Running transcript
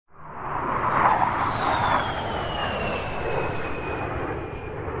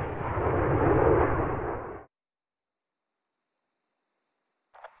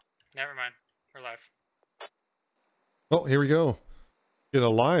Oh, here we go. Get a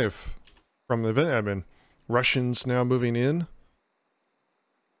live from the event admin. Russians now moving in,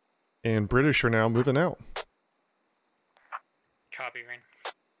 and British are now moving out. Copy, Rain.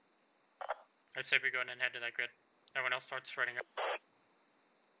 I'd say we go ahead and head to that grid. Everyone else starts spreading up.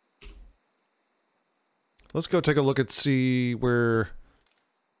 Let's go take a look and see where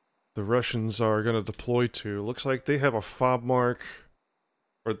the Russians are going to deploy to. Looks like they have a fob mark,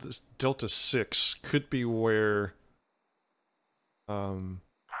 or this Delta 6 could be where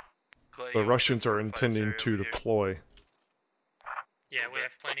the Russians are intending to deploy. Yeah, we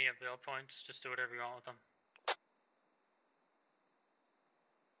have plenty of build points. Just do whatever you want with them.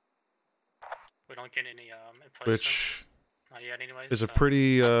 We don't get any Which not yet anyways, is a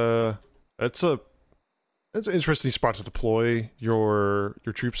pretty it's an interesting spot to deploy your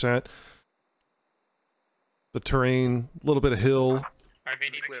troops at. The terrain, a little bit of hill.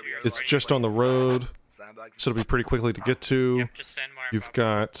 It's just on the road, so it'll be pretty quickly to get to. Yep, just send Mara You've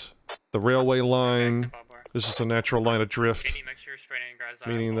got the railway line. This is a natural line of drift,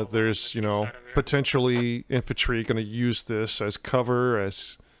 meaning that there's, you know, potentially infantry going to use this as cover,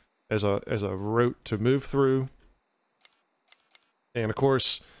 as a route to move through. And of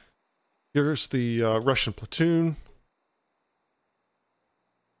course, here's the Russian platoon.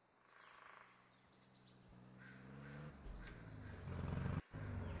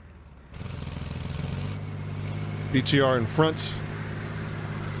 BTR in front.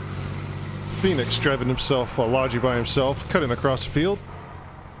 Phoenix driving himself, Logi by himself, cutting across the field.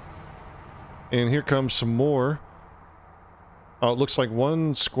 And here comes some more. Oh, it looks like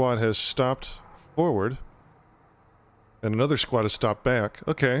one squad has stopped forward. And another squad has stopped back.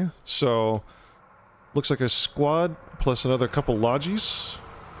 Okay, so looks like a squad plus another couple Logis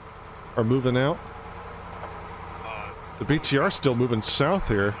are moving out. The BTR is still moving south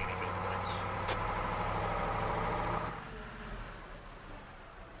here.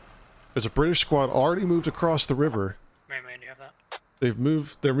 There's a British squad already moved across the river. Man, do you have that?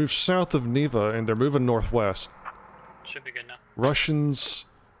 They're moved south of Neva and they're moving northwest. Should be good now. Russians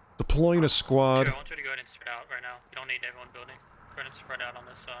deploying a squad. I want you to go ahead and spread out right now. You don't need everyone building. Go ahead and spread out on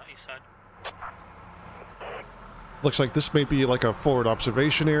this east side. Looks like this may be like a forward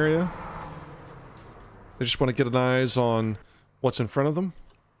observation area. They just want to get an eyes on what's in front of them.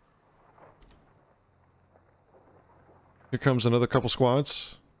 Here comes another couple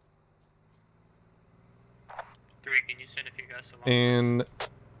squads. Can you send a few guys along? And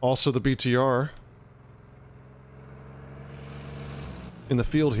also the BTR in the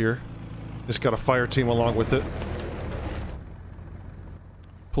field here. It's got a fire team along with it.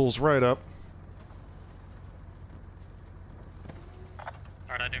 Pulls right up.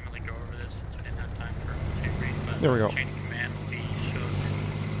 Alright, I didn't really go over this since we didn't have time for a chain read, but there we go. Chain of command will be shown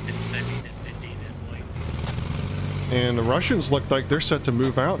in 15 and And the Russians look like they're set to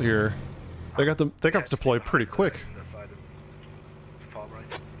move out here. They got deployed pretty quick.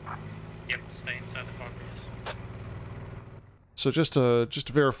 Yep, stay inside the fog breeze. So just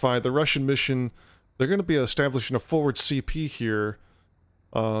to verify, the Russian mission, they're going to be establishing a forward CP here.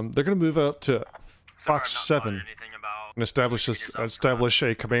 They're going to move out to Fox 7 and establish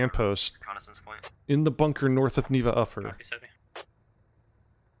a command post in the bunker north of Neva Upper.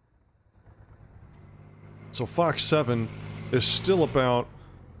 So Fox 7 is still about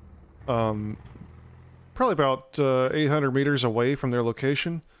probably about 800 meters away from their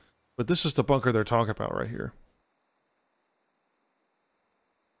location, but this is the bunker they're talking about right here.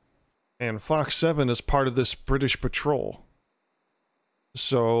 And Fox 7 is part of this British patrol.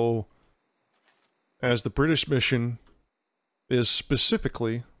 So, as the British mission is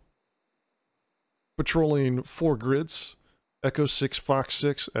specifically patrolling 4 grids, Echo 6, Fox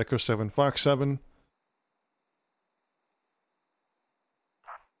 6, Echo 7, Fox 7.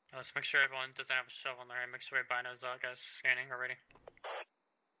 Let's make sure everyone doesn't have a shovel in their hand. Make sure binos guys scanning already.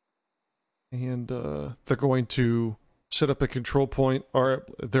 And they're going to set up a control point or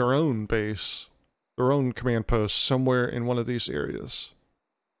their own base, their own command post somewhere in one of these areas.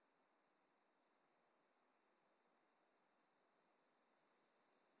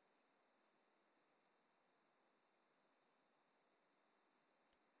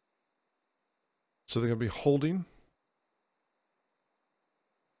 So they're going to be holding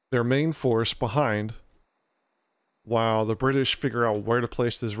their main force behind while the British figure out where to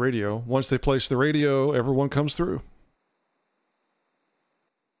place this radio. Once they place the radio, everyone comes through.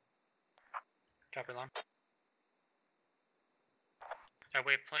 Copy line.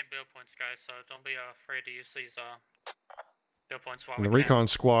 We have plenty of build points, guys, so don't be afraid to use these build points while and the recon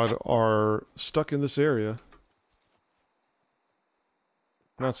squad are stuck in this area.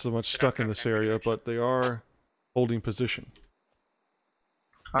 Not so much stuck in this area, but they are holding position.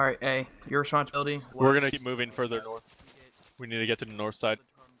 All right, A, your responsibility. We're gonna keep moving further north. We need to get to the north side.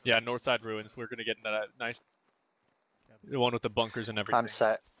 Yeah, north side ruins. We're gonna get into that nice, the one with the bunkers and everything. I'm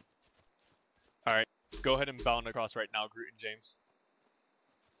set. All right, go ahead and bound across right now, Groot and James.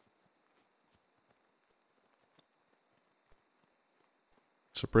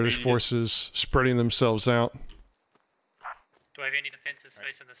 So British forces spreading themselves out. Do I have any defenses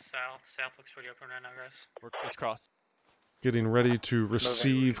facing the south? South looks pretty open right now, guys. Let's cross. Getting ready to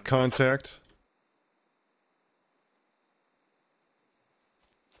receive contact.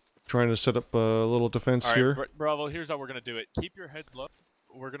 Trying to set up a little defense All right, here. Bravo, here's how we're gonna do it. Keep your heads low.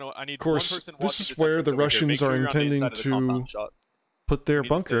 I need of course, one person this is this where entrance the over here. Russians Make sure are you're on the intending inside of the compound to shots. put their You need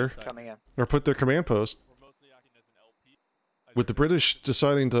to stay bunker, inside. Coming in. or put their command post. We're mostly acting as an LP. With the British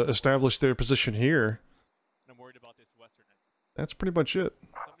deciding to establish their position here, I'm worried about this western end. that's pretty much it.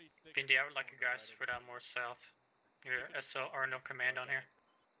 Somebody stick Bindi, I would like you guys to spread out more south. Your SLR no command on here.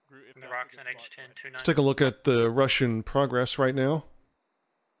 Groot, if In the that's a rocks good and spot, H1029. Let's take a look at the Russian progress right now.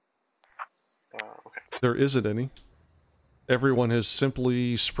 Okay. There isn't any. Everyone has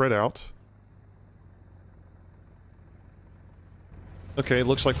simply spread out. Okay, it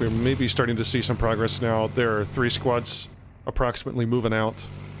looks like we're maybe starting to see some progress now. There are 3 squads approximately moving out.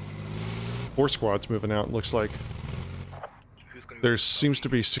 4 squads moving out, looks like. There seems to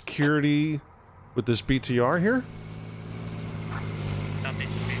be security with this BTR here. Something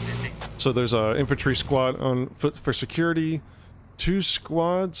should be busy. So there's a infantry squad on foot for security. 2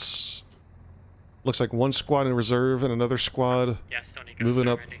 squads. Looks like 1 squad in reserve and another squad Yeah, still need guys moving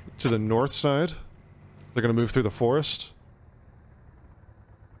there up ready. to the north side. They're going to move through the forest.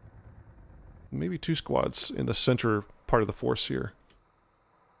 Maybe 2 squads in the center part of the force here.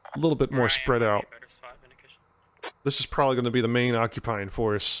 A little bit more Where I am spread would be a out. better spot, Vindication. This is probably going to be the main occupying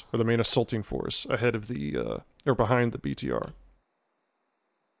force, or the main assaulting force, ahead of the, or behind the BTR.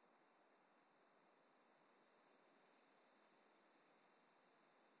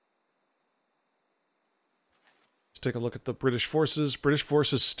 Let's take a look at the British forces. British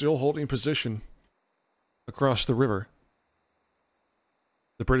forces still holding position across the river.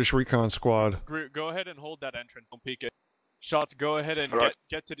 The British recon squad. Groot, go ahead and hold that entrance. Don't peek it. Shots, go ahead and Alright.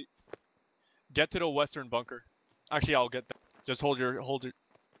 get to the western bunker. Actually, I'll get that. Just hold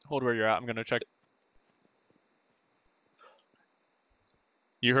where you're at. I'm gonna check it.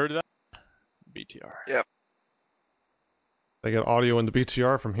 You heard that? BTR. Yep. They get audio in the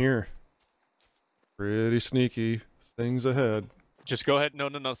BTR from here. Pretty sneaky. Things ahead. Just go ahead. No.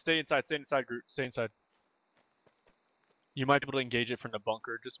 Stay inside, Groot. Stay inside. You might be able to engage it from the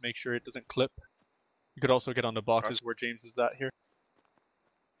bunker. Just make sure it doesn't clip. You could also get on the boxes where James is at here.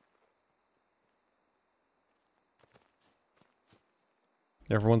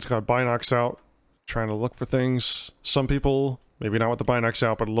 Everyone's got binocs out, trying to look for things. Some people, maybe not with the binocs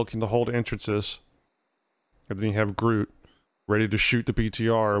out, but looking to hold entrances. And then you have Groot, ready to shoot the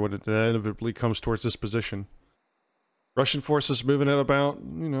BTR when it inevitably comes towards this position. Russian forces moving at about,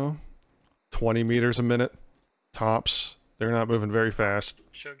 20 meters a minute, tops. They're not moving very fast.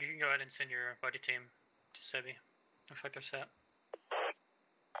 Sure, you can go ahead and send your buddy team to Sebi. Looks like they're set.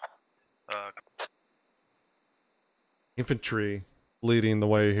 Infantry leading the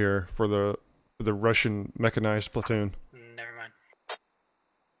way here for the Russian mechanized platoon. Never mind.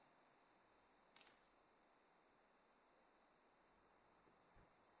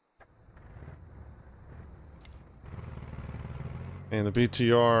 And the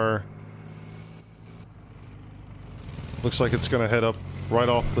BTR looks like it's going to head up right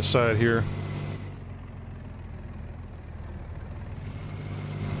off the side here.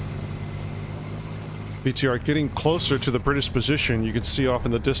 BTR getting closer to the British position. You can see off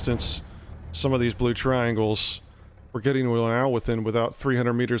in the distance some of these blue triangles. We're getting now within about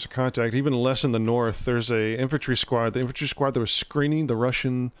 300 meters of contact, even less in the north. There's a infantry squad. The infantry squad that was screening the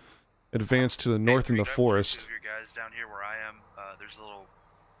Russian advance to the north in the forest. Your guys down here where I am, there's a little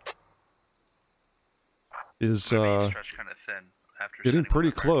Is stretch kind of thin after getting sending pretty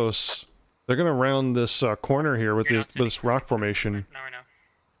one back. close. They're gonna round this corner here with this rock formation. Not right now.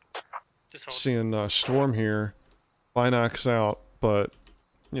 Just hold. Seeing Storm here, binocs out, but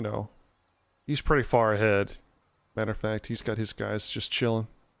he's pretty far ahead. Matter of fact, he's got his guys just chilling.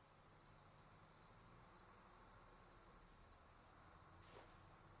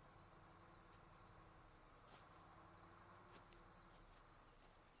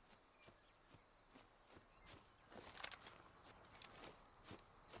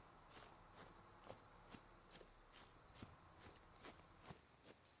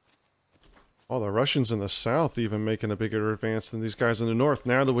 Oh, the Russians in the south even making a bigger advance than these guys in the north.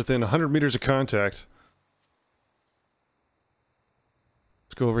 Now they're within 100 meters of contact.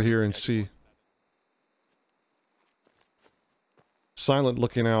 go over here and see. Silent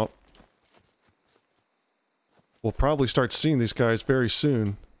looking out. We'll probably start seeing these guys very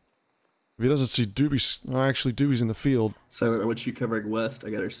soon. If he doesn't see Doobie, well, actually Doobie's in the field. Silent, I want you covering west. I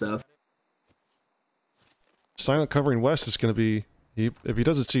got her south. Silent covering west is going to be, if he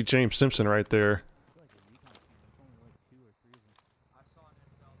doesn't see James Simpson right there.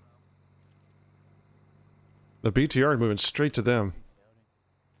 The BTR moving straight to them.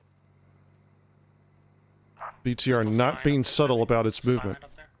 BTR not being subtle about its movement.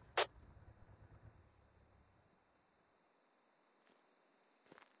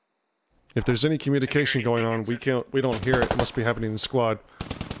 If there's any communication going on, we don't hear it. It must be happening in squad.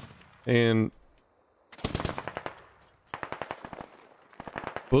 And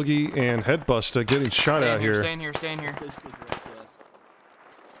Boogie and Headbuster getting shot out here. Stay in here, stay in here.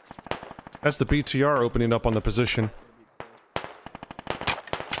 That's the BTR opening up on the position.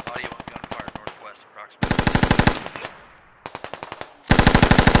 Audio on gunfire northwest approximately.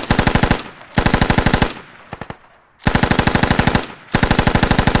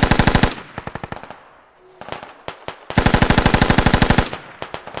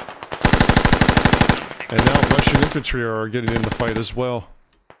 And now Russian infantry are getting in the fight as well.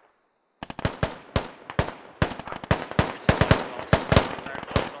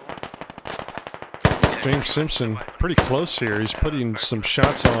 James Simpson, pretty close here. He's putting some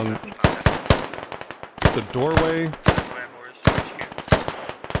shots on the doorway,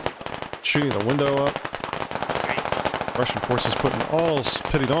 shooting the window up. Russian forces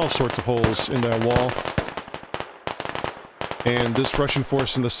pitting all sorts of holes in that wall. And this Russian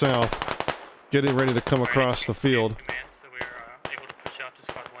force in the south getting ready to come across the field.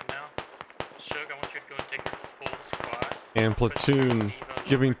 And platoon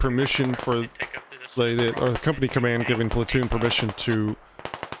giving permission for or the company command giving platoon permission to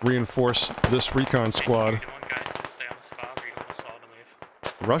reinforce this recon squad.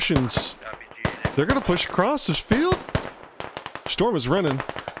 Russians, they're gonna push across this field. Storm is running,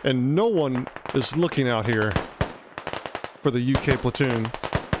 and no one is looking out here for the UK platoon.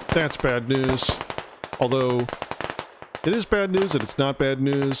 That's bad news. Although, it is bad news that it's not bad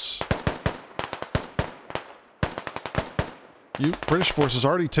news. British forces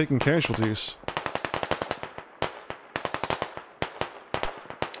already taking casualties.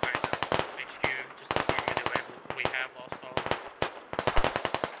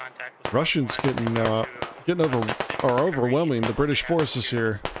 Russians getting overwhelming the British forces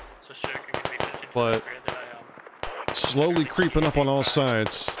here, but slowly creeping up on all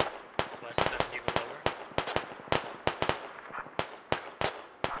sides.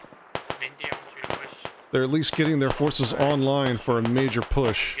 They're at least getting their forces online for a major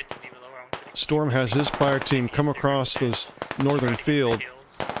push. Storm has his fire team come across this northern field.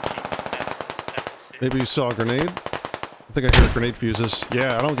 Maybe you saw a grenade? I think I hear grenade fuses.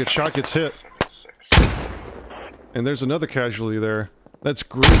 Yeah, I don't get shot, gets hit. And there's another casualty there. That's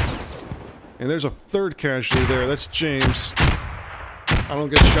Groot. And there's a third casualty there. That's James. I don't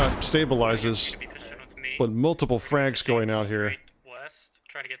get shot, stabilizes. But multiple frags going out here.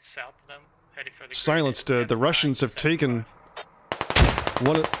 Silenced. The Russians have taken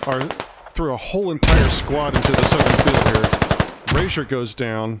threw a whole entire squad into the southern field here. Brazier goes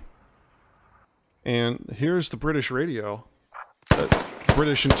down. And here's the British radio.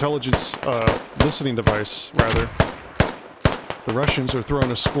 British intelligence listening device, rather. The Russians are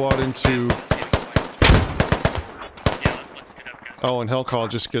throwing a squad into... Oh, and Hellcall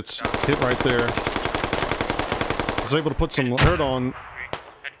just gets hit right there. Was able to put some hurt on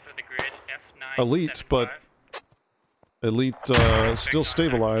Elite, but Elite still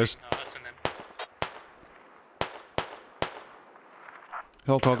stabilized.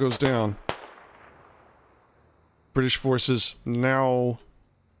 Hellcall goes down. British forces now...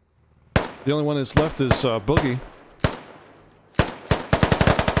 The only one that's left is Boogie.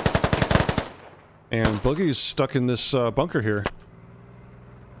 And Boogie's stuck in this bunker here.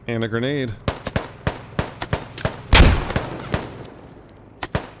 And a grenade.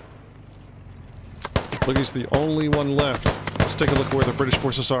 Boogie's the only one left. Let's take a look at where the British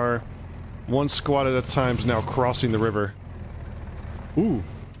forces are. One squad at a time is now crossing the river. Ooh,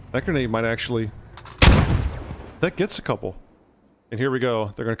 that grenade might actually... That gets a couple. And here we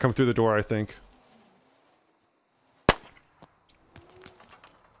go. They're going to come through the door, I think.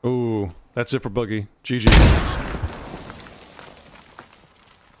 Ooh, that's it for Boogie. GG.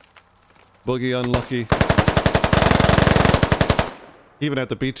 Boogie unlucky. Even at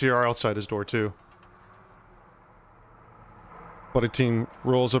the BTR outside his door, too. Buddy team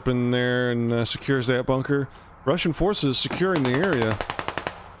rolls up in there and secures that bunker. Russian forces securing the area.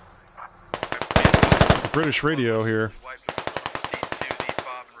 British radio here. Wipe it, proceed to the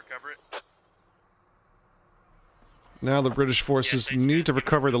fob and recover it. Now the British forces need to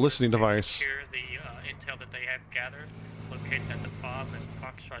recover the listening device. Secure the intel that they have gathered, located at the fob and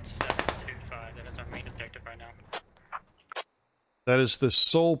Foxtrot 725. That is our main objective right now. That is the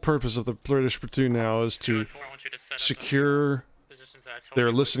sole purpose of the British platoon now, is to 2 and 4, I want you to set up secure positions that I told their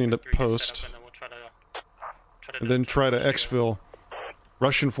you listening with 3 to set post, up, and then we'll try to and then try to exfil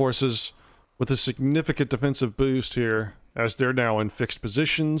Russian forces with a significant defensive boost here, as they're now in fixed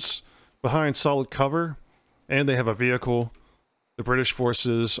positions behind solid cover, and they have a vehicle. The British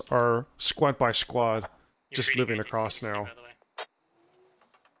forces are squad by squad, just moving across now. By the way.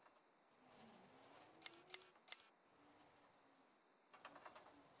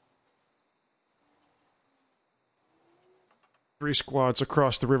 3 squads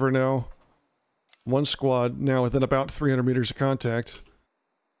across the river now. 1 squad now within about 300 meters of contact.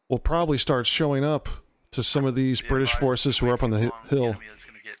 Will probably start showing up to some of these British forces who are up on the hill. The enemy is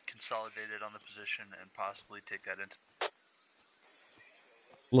going to get consolidated on the position and possibly take that into.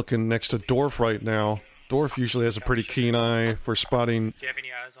 Looking next to Dorf right now. Dorf usually has a pretty keen eye for spotting Do you have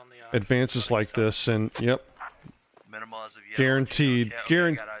any eyes on the advances like this, and yep, Minimal as of yet. guaranteed, Yeah,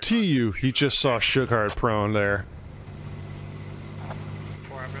 okay, got eyes guarantee on you he just saw Sughard prone there. I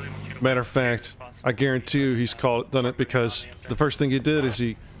really want you to Matter of fact, I guarantee you he's done it because the first thing he did is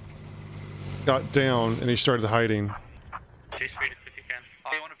he got down and he started hiding. 2 speed if you can.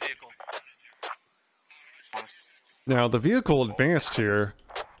 I want a vehicle. Now the vehicle advanced here.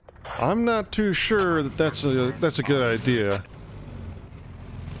 I'm not too sure that that's a good idea.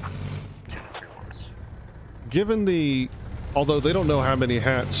 Given the, although they don't know how many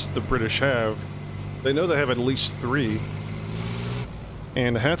hats the British have, they know they have at least 3.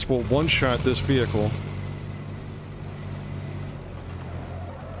 And the hats will one-shot this vehicle.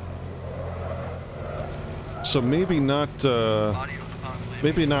 So maybe not with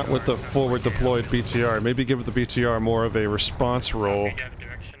the forward deployed BTR. Maybe give the BTR more of a response role. Do you have a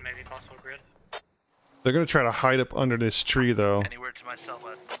direction, maybe possible grid? They're gonna try to hide up under this tree, though. Anywhere to myself.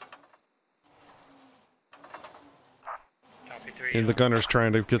 Copy 3. And the gunner's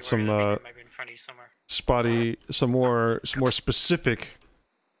trying to get some maybe in front of you somewhere. spotty, some more specific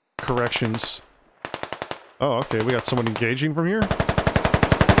corrections. Oh, okay, we got someone engaging from here.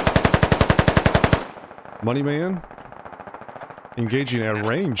 Money man engaging at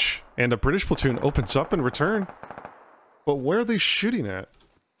range, and a British platoon opens up in return. But where are they shooting at?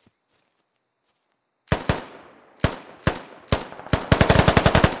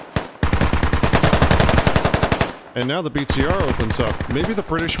 And now the BTR opens up. Maybe the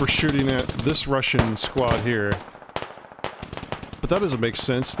British were shooting at this Russian squad here. But that doesn't make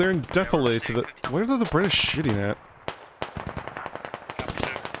sense. They're in defilade to the... Where are the British shooting at? Copy 2.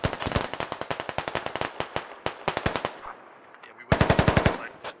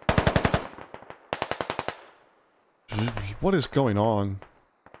 What is going on?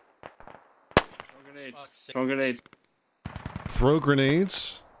 Throw grenades. Throw grenades. Throw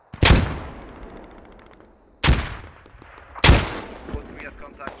grenades?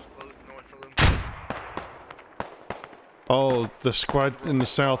 Oh, the squad in the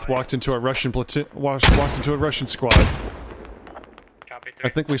south walked into a Russian platoon. Walked into a Russian squad. Copy 3. I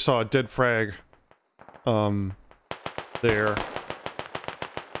think we saw a dead frag. There.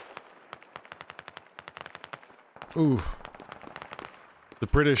 Ooh. The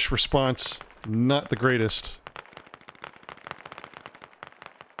British response, not the greatest.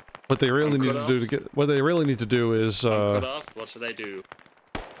 What they really need to do to get... What they really need to do is, Cut off. What should I do?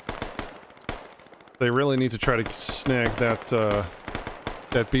 they really need to try to snag that,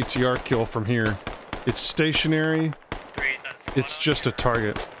 that BTR kill from here. It's stationary. 3 is at squad It's on just a here.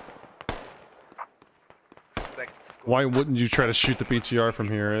 target. Why wouldn't you try to shoot the BTR from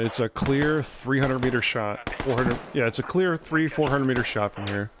here? It's a clear 300 meter shot. 400, yeah, it's a clear 400 meter shot from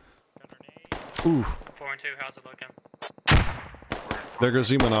here. Ooh, 4 and 2, how's it looking? there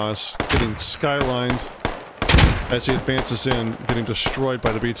goes Imanaz, getting skylined as he advances in, getting destroyed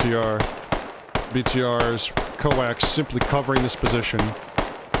by the BTR. BTR's coax simply covering this position.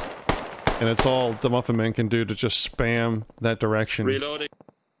 And it's all the Muffin Man can do to just spam that direction. Reloading.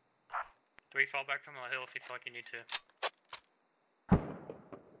 3, fall back from the hill if you feel like you need to.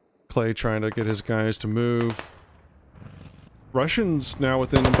 Clay trying to get his guys to move. Russians now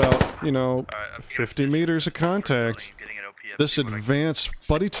within about, you know, 50 meters of contact. This advanced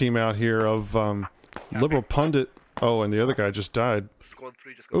buddy team out here of Liberal Pundit. Oh, and the other guy just died. Squad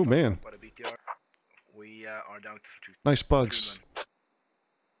 3 just Oh, man. by the BTR. We are down to Nice bugs.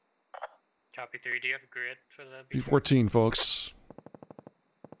 Copy 3, do you have a grid for the B14, folks.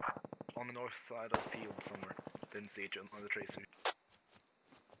 on the north side of the field somewhere. Didn't see it on the tracer.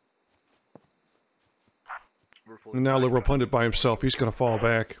 And now they're repentant by himself. He's gonna fall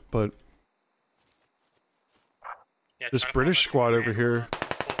back, but Yeah, this try to British follow squad the over command, here,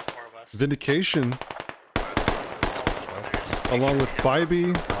 pull far west. Vindication, along with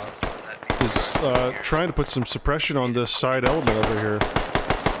Bybee, is trying to put some suppression on this side element over here.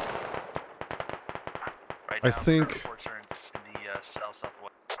 Right I now, think- reports are in the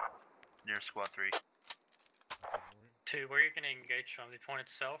south-southwest, near Squad 3. 2, where are you gonna engage from? The point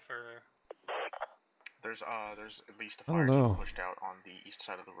itself, or? There's at least a I fire don't know. being pushed out on the east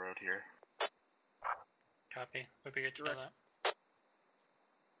side of the road here. Copy. Would be good to know that.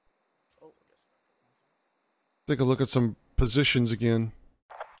 Take a look at some positions again.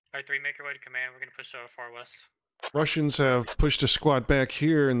 Alright, 3, make your way to command. We're gonna push far west. Russians have pushed a squad back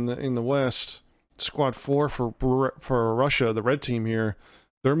here in the west. Squad 4 for Russia, the red team here.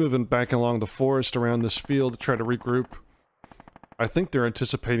 They're moving back along the forest around this field to try to regroup. I think they're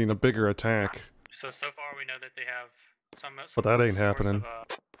anticipating a bigger attack. So far we know that they have some But that ain't source happening. of,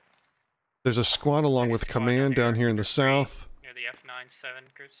 There's a squad along with squad command down here in the south. near the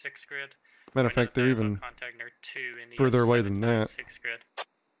F9-7-6 grid. Matter of We know fact, that they're they have even contact near 2 in the further away than that. F7-9-6 grid.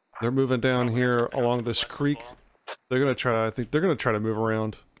 They're moving down Probably have here something else along to the this west as creek. well. They're gonna try to, I think they're gonna try to move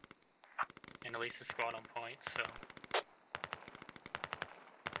around. And at least a squad on point, so.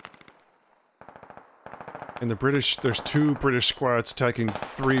 And the British, there's 2 British squads attacking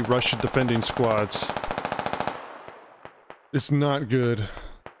 3 Russian defending squads. It's not good.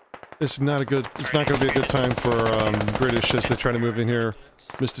 It's not going to be a good time for British as they try to move in here.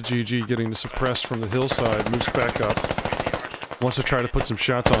 Mr. GG getting suppressed from the hillside, moves back up. Wants to try to put some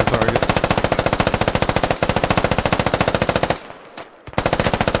shots on target.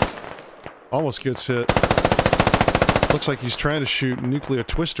 Almost gets hit. Looks like he's trying to shoot nuclear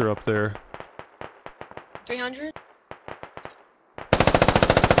twister up there. 300?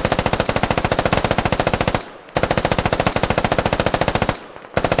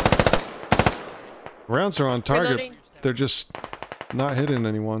 Rounds are on target. Reloading. They're just not hitting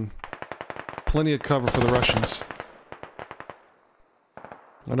anyone. Plenty of cover for the Russians.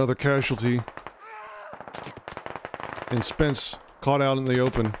 Another casualty. And Spence caught out in the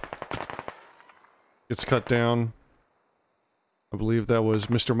open. Gets cut down. I believe that was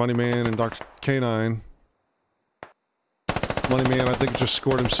Mr. Moneyman and Dr. K9. Moneyman, I think, just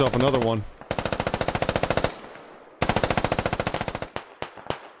scored himself another one.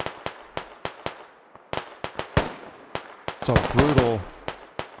 It's a brutal...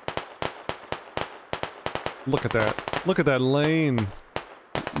 Look at that. Look at that lane.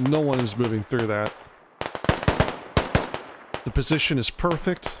 No one is moving through that. The position is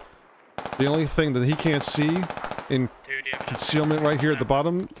perfect. The only thing that he can't see in concealment right here at the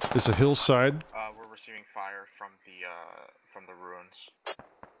bottom is a hillside. We're receiving fire from the ruins.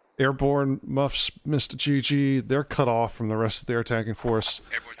 Airborne muffs, Mr. GG, they're cut off from the rest of their attacking force.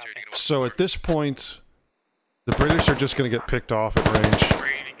 So at this point, the British are just going to get picked off at range.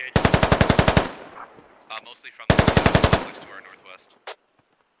 Mostly from the complex to our northwest.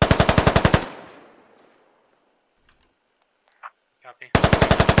 Copy. You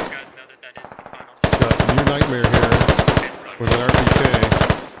guys know that is the final. Got a new nightmare here with an RPK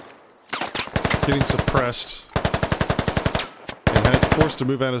getting suppressed and forced to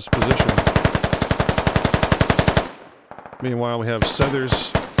move out of his position. Meanwhile, we have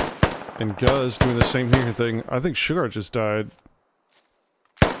Seathers and Guz doing the same here thing. I think Sugar just died.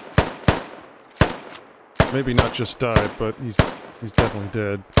 Maybe not just died, but he's definitely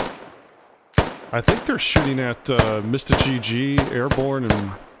dead. I think they're shooting at Mr. GG, Airborne,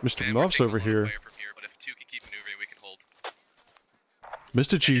 and Mr. Muffs over here.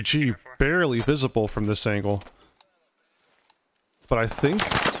 Mr. GG barely visible from this angle. But I think...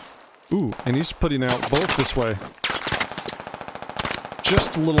 Ooh, and he's putting out both this way.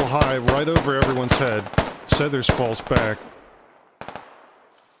 Just a little high, right over everyone's head. Seathers falls back.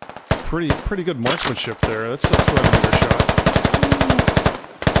 Pretty good marksmanship there. That's a 200-meter shot.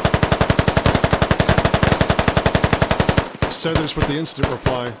 Seathers with the instant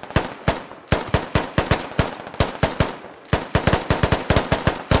reply.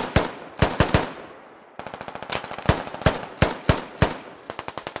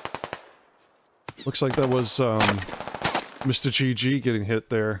 Looks like that was Mr. GG getting hit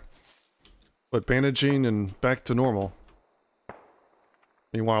there. But bandaging and back to normal.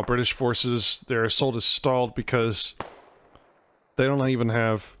 Meanwhile, British forces, their assault is stalled because they don't even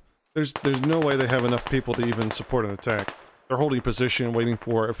have... There's no way they have enough people to even support an attack. They're holding position, waiting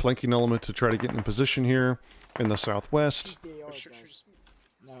for a flanking element to try to get in position here in the southwest.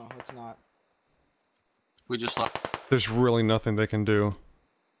 No, it's not. We just left. There's really nothing they can do.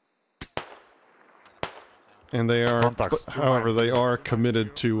 And they are, Contacts, however, they are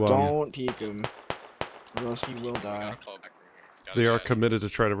committed to, Don't peek him, or else you will die. they are committed to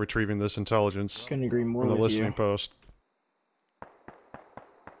try to retrieving this intelligence Couldn't agree more from the with listening you. post.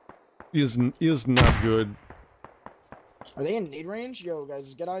 Is not good. Are they in nade range? Yo,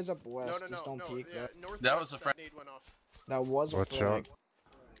 guys, get eyes up west. Just don't peek that. That was a friend. That was a Watch flag. out.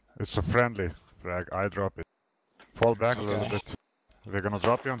 It's a friendly frag. I drop it. Fall back a little bit. We're gonna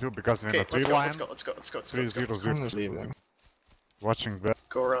drop you on 2 because we're in a 3 line. Let's go. 3-0-0. I'm just leaving. Watching back.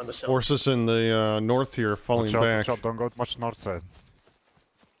 Go around this hill. Forces in the north here falling back. Watch out, don't go much north side.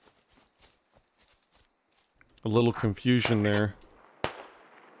 A little confusion there.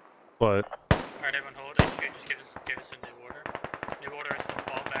 But Alright, everyone hold. HQ, just give us a new order. New order is to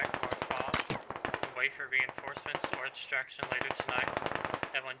fall back or fob and wait for reinforcements or extraction later tonight.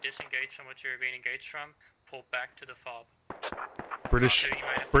 Everyone disengage from what you're being engaged from. Pull back to the fob. British So you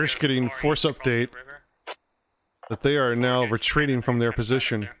might have to British go getting far force east across the update river. that they are now Okay, retreating from their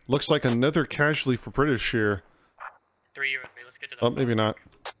position. Looks like another casualty for British here. 3 you're with me. Let's get to the Oh, maybe not.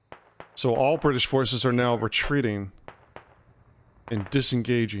 So all British forces are now retreating and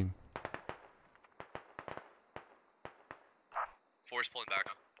disengaging. Force pulling back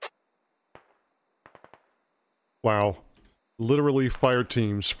up. Wow. Literally fire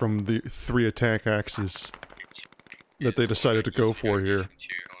teams from the 3 attack axes that they decided to go for here.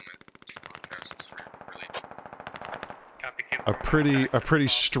 Copy, A pretty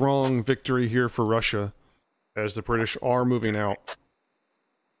strong victory here for Russia as the British are moving out.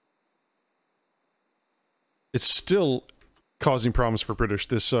 It's still causing problems for British,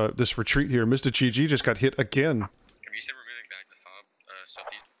 this retreat here. Mr. GG just got hit again. Have you said we're moving back to fob,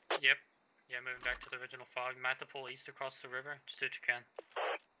 southeast? Yep. Yeah, moving back to the original fog. You might have to pull east across the river. Just do what you can.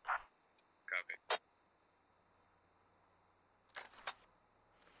 Copy.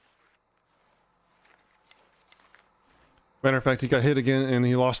 Matter of fact, he got hit again, and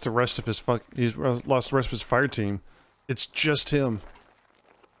he lost the rest of his lost the rest of his fire team. It's just him.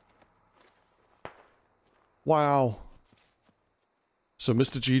 Wow. So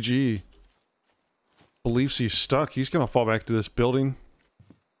Mr. GG believes he's stuck. He's gonna fall back to this building.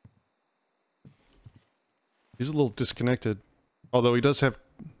 He's a little disconnected. Although he does have...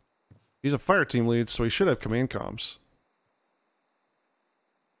 He's a fire team lead, so he should have command comms.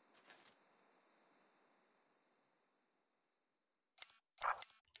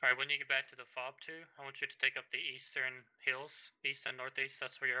 Alright, when you get back to the fob 2, I want you to take up the eastern hills, east and northeast.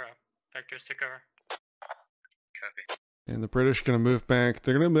 That's where your vectors to cover. Copy. And the British gonna move back.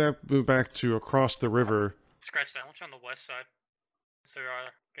 They're gonna move back to across the river. Scratch that. I want you on the west side. So they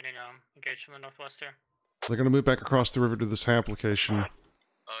are getting engaged from the northwest here. They're gonna move back across the river to this HAP location.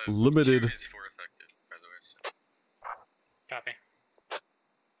 Limited. 2 is 4 affected, by the way. So. Copy.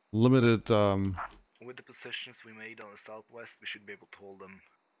 Limited, With the positions we made on the southwest, we should be able to hold them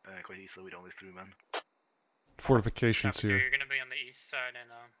quite easily with only 3 men. fortifications Copy. here. You're gonna be on the east side and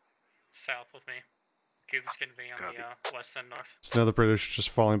south with me. Cuba's gonna be on the west and north. So now the British just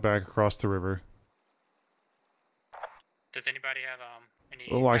falling back across the river. Does anybody have any?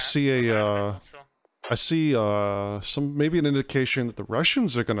 Oh, I see a, still? I see maybe an indication that the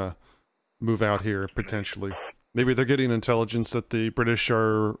Russians are gonna move out here, potentially. Maybe they're getting intelligence that the British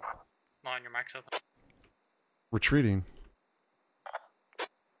are Line your mics open. retreating.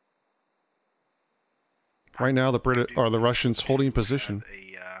 Right now, the Russians holding position.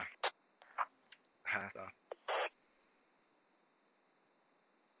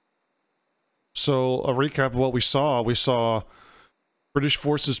 So, a recap of what we saw British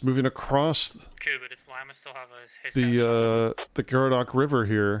forces moving across Cuba, does Lima still have his the Garadok River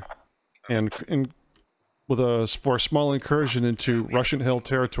here, and for a small incursion into Russian-held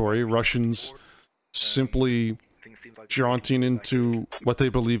territory, Russians simply jaunting into what they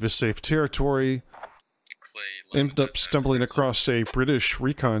believe is safe territory, end up stumbling across a British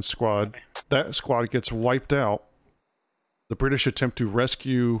recon squad. That squad gets wiped out. The British attempt to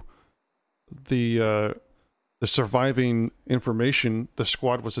rescue the surviving information the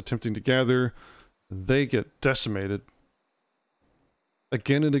squad was attempting to gather. They get decimated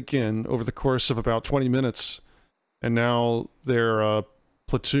again and again over the course of about 20 minutes, and now their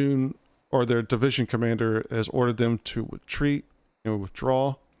platoon or their division commander has ordered them to retreat and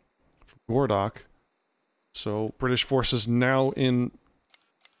withdraw from Gordok. So British forces now in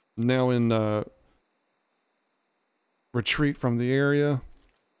retreat from the area.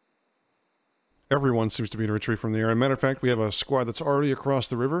 Everyone seems to be in retreat from the area. Matter of fact, we have a squad that's already across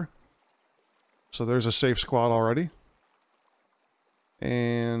the river. So there's a safe squad already.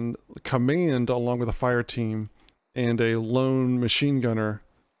 And command, along with a fire team and a lone machine gunner,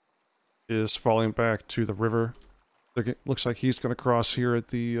 is falling back to the river. Looks like he's going to cross here at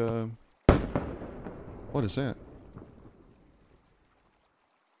the, what is that?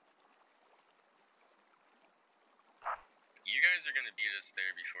 You guys are gonna beat us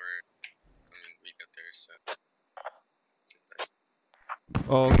there before we get there, so.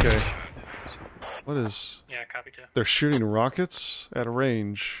 Oh, okay. What is... Yeah, copy too. They're shooting rockets at a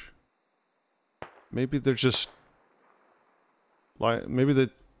range. Maybe they're just... Maybe they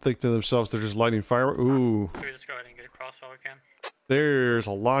think to themselves they're just lighting fire. Ooh. Can we just go ahead and get across while we can? There's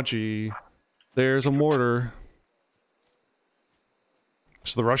a Logi. There's a mortar.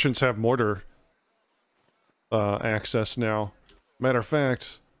 So the Russians have mortar access now. Matter of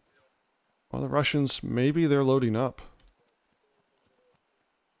fact, well, the Russians, maybe they're loading up.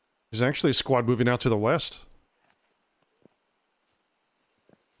 There's actually a squad moving out to the west.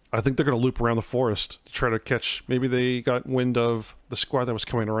 I think they're going to loop around the forest to try to catch... Maybe they got wind of the squad that was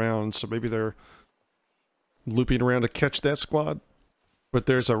coming around, so maybe they're looping around to catch that squad. But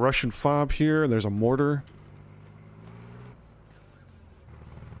there's a Russian fob here, and there's a mortar.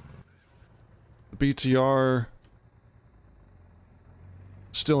 The BTR...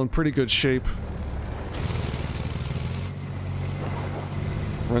 still in pretty good shape.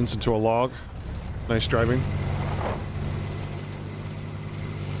 Runs into a log. Nice driving.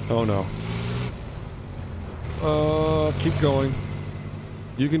 Oh no. Keep going.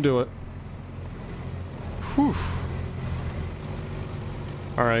 You can do it. Whew.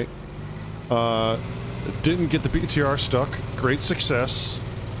 Alright. Didn't get the BTR stuck. Great success.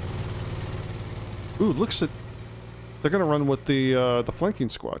 Ooh, looks at... They're gonna run with the flanking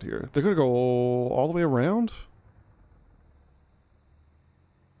squad here. They're gonna go all the way around?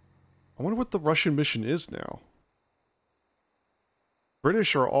 I wonder what the Russian mission is now.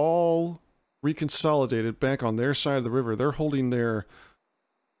 British are all reconsolidated back on their side of the river. They're holding their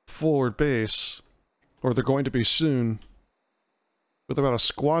forward base, or they're going to be soon, with about a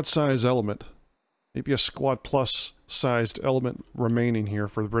squad-size element. Maybe a squad-plus-sized element remaining here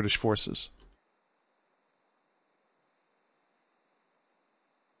for the British forces.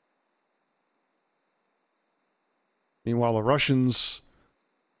 Meanwhile, the Russians,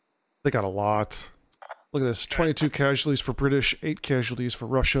 they got a lot. Look at this, 22 casualties for British, 8 casualties for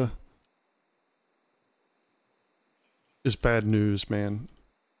Russia. Is bad news, man.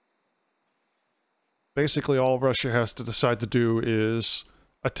 Basically, all Russia has to decide to do is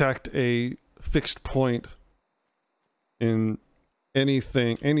attack a fixed point in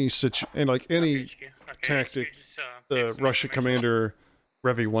anything, any tactic the Russia commander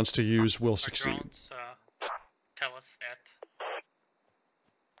Revy wants to use will succeed. Tell us that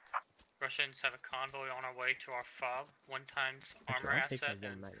Russians have a convoy on our way to our FOB, 1 times armor asset,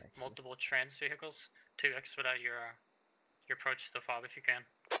 and multiple trans vehicles to expedite your approach to the FOB if you can.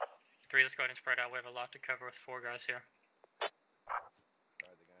 3, let's go ahead and spread out. We have a lot to cover with 4 guys here.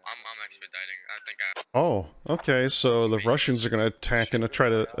 I'm expediting. I think I... Oh, okay, so the Russians are going to attack and try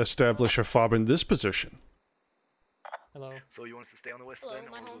to establish a FOB in this position. Hello. So you want us to stay on the west Hello, then?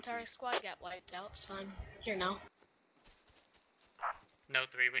 my whole entire squad got wiped out, so I'm here now. No,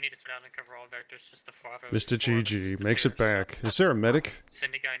 3, we need to spread out and cover all vectors, just the FOB. Mr. GG makes it back. Is there a medic?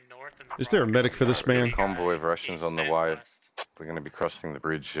 Send a guy north and Is there a medic for this man? Convoy of Russians on the way. We're going to be crossing the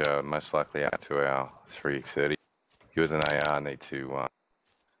bridge, most likely out to our 330. You as an AR need to...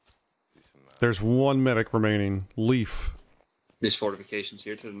 do some, There's 1 medic remaining. Leaf. There's fortifications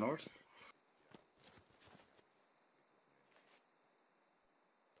here to the north.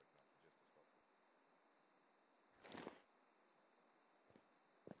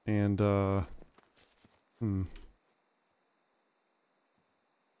 And,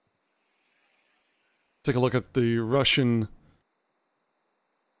 take a look at the Russian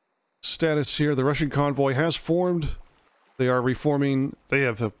status here. The Russian convoy has formed. They are reforming. They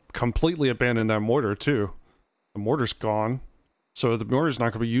have completely abandoned that mortar, too. The mortar's gone. So the mortar's not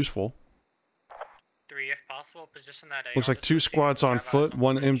going to be useful. 3, if possible, position that AR. Looks like 2 squads on foot,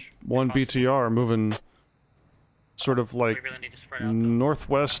 one BTR moving sort of like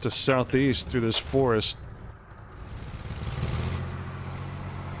northwest to southeast through this forest.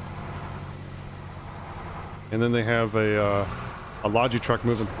 And then they have a Logi truck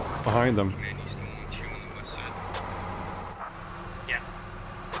moving behind them. Yeah.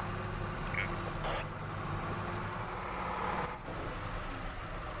 Okay.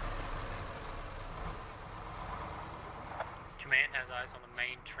 Command has eyes on the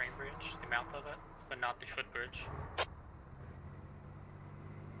main train bridge, the mouth of it, but not the footbridge.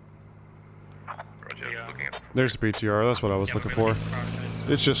 Roger, looking at... There's the BTR, that's what I was looking for.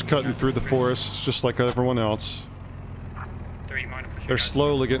 It's just cutting through the forest, just like everyone else. They're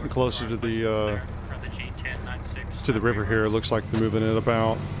slowly getting closer to the river here. It looks like they're moving at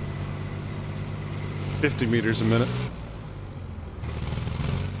about 50 meters a minute.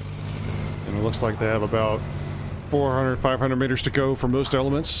 And it looks like they have about 400, 500 meters to go for most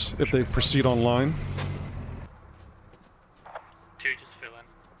elements if they proceed online.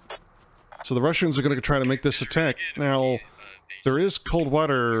 So the Russians are going to try to make this attack. Now, there is cold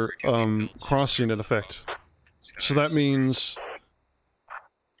water crossing in effect. So that means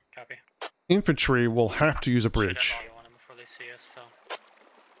infantry will have to use a bridge. It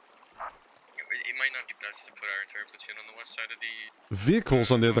might not be best to put our entire platoon on the west side of the...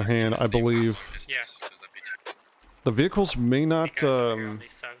 Vehicles, on the other hand, I believe... The vehicles may not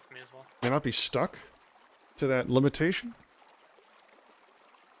be stuck to that limitation.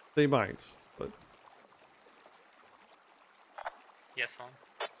 They might, but... Yes, on.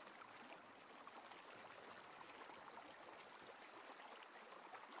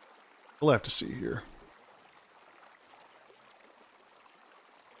 We'll have to see here.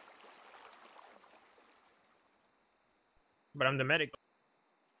 But I'm the medic.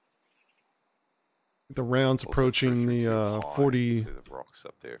 The round's approaching the 40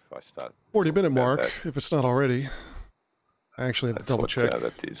 minute mark, if it's not already. I actually have to double check.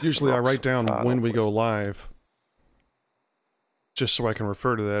 Usually I write down when we go live, just so I can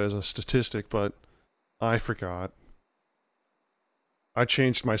refer to that as a statistic, but I forgot. I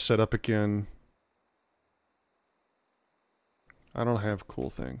changed my setup again. I don't have cool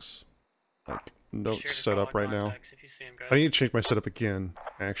things like notes set up right now. I need to change my setup again,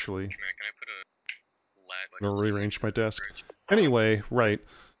 actually. I'm gonna rearrange my desk. Anyway, right.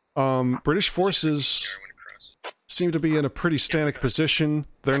 British forces seem to be in a pretty static position.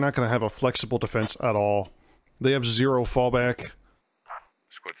 They're not going to have a flexible defense at all. They have zero fallback.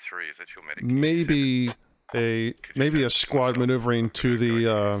 Squad 3, is that your medic? Maybe a squad maneuvering to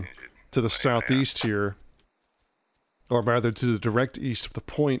the southeast here, or rather to the direct east of the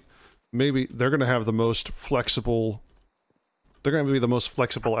point. Maybe they're going to have the most flexible. They're going to be the most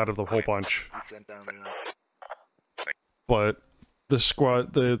flexible out of the whole bunch. But the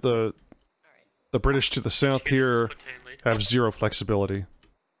squad, the British to the south here have zero flexibility.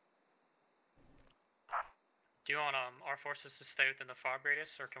 Do you want our forces to stay within the fog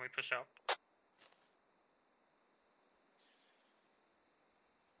radius, or can we push out?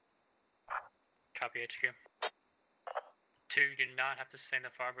 Copy HQ. 2, you do not have to stay in the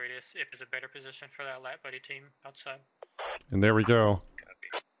fog radius if there's a better position for that light buddy team outside. And there we go.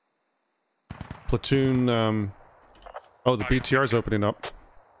 Platoon, oh, the BTR's opening up.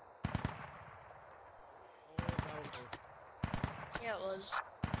 Yeah, it was.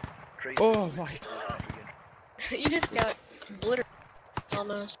 Oh my. You just got obliterated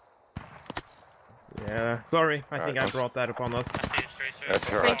almost. Yeah, sorry. I think I brought that upon us.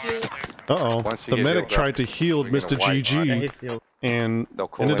 That's alright. Thank you. Uh-oh. The medic tried to heal Mr. GG and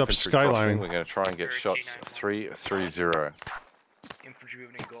ended up skylining. We're going to try and get shots 3-3-0. Infantry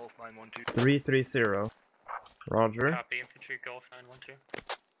moving in Golf 912. 330. Roger. Copy infantry Golf 912.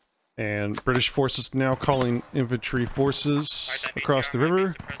 And British forces now calling infantry forces across the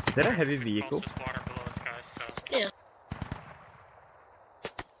river. Is that a heavy vehicle? Yeah.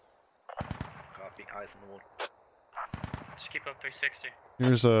 Copy, eyes on the wall. Just keep up 360.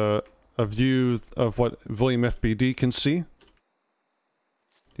 Here's a view of what William FBD can see.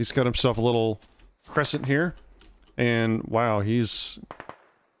 He's got himself a little crescent here. And wow, he's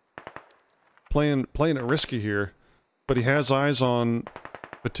playing it risky here. But he has eyes on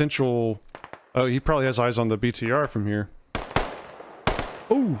potential... Oh, he probably has eyes on the BTR from here.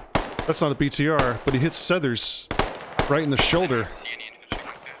 Oh, that's not a BTR, but he hits Seathers right in the shoulder.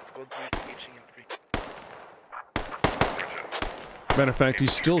 Matter of fact,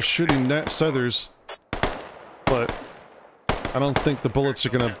 he's still shooting Nat Seathers, but I don't think the bullets are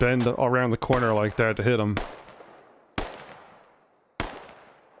going to bend around the corner like that to hit him.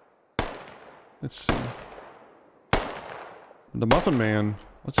 Let's see. The Muffin Man,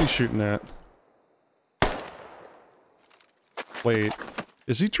 what's he shooting at? Wait,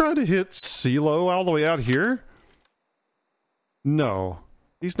 is he trying to hit CeeLo all the way out here? No,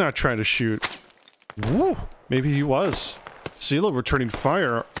 he's not trying to shoot. Woo! Maybe he was. CeeLo returning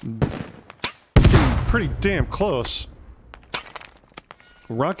fire. Getting pretty damn close.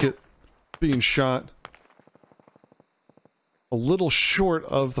 Rocket being shot. A little short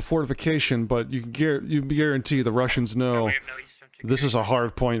of the fortification, but you can guarantee the Russians know this is a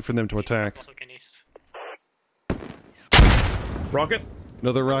hard point for them to attack. Rocket?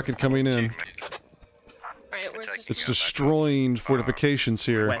 Another rocket coming in. Alright, where's It's destroying fortifications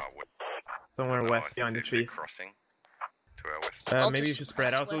here. West. Somewhere west behind the trees. Maybe you should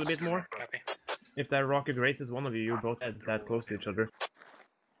spread out a little bit more. If that rocket raises one of you, you're both that close to each other.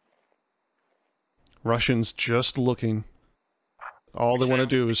 Russians just looking. All they want to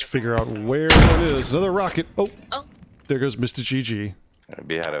do is figure out where it is. Another rocket. Oh, there goes Mr. GG. Gonna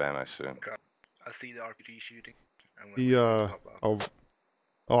be out of ammo soon. I see the RPG shooting.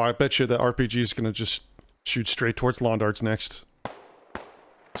 Oh, I bet you the RPG is gonna just shoot straight towards lawn darts next.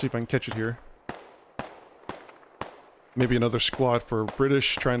 See if I can catch it here. Maybe another squad for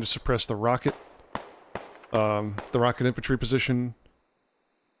British trying to suppress the rocket. The rocket infantry position.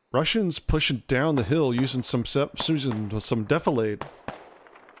 Russians pushing down the hill using some defilade.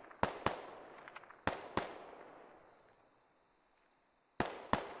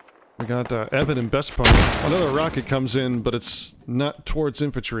 We got Evan and Bestpone. Another rocket comes in, but it's not towards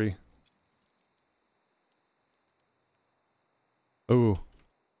infantry. Oh,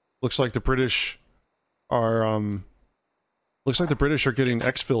 looks like the British are getting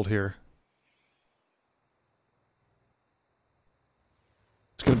exfilled here.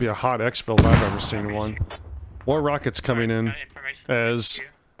 It's going to be a hot exfil if I've ever seen one. More rockets coming in as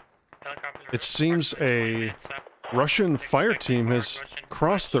it seems a Russian fire team has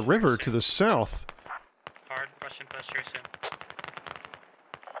crossed the river to the south. Hard Russian push here soon.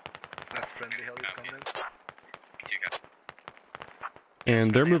 That's friendly hell is coming in.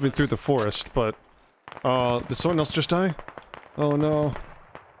 And they're moving through the forest, but did someone else just die? Oh no.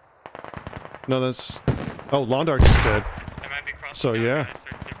 No, that's... Oh, Londarts is dead. So yeah.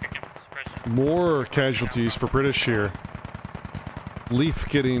 More casualties for British here. Leaf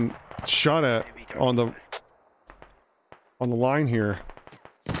getting shot at on the line here.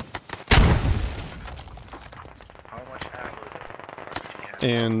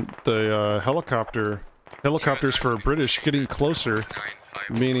 And the helicopters for British getting closer,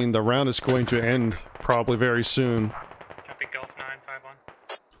 meaning the round is going to end probably very soon. Copy Gulf 951.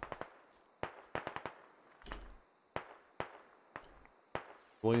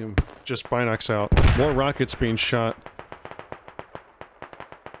 William just binocs out. More rockets being shot.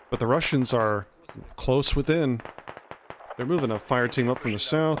 But the Russians are close within. They're moving a fire team up from the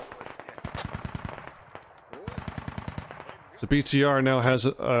south. The BTR now has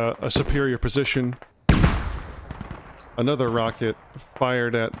a superior position. Another rocket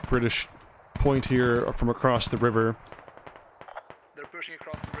fired at British point here from across the river. They're pushing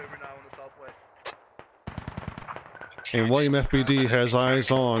across the river now in the southwest. And William FBD has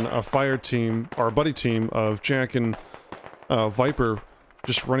eyes on a fire team, or a buddy team of Jack and Viper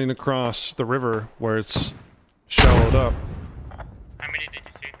just running across the river where it's shallowed up. How many did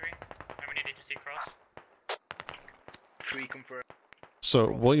you see, 3? How many did you see cross? 3 confirmed. So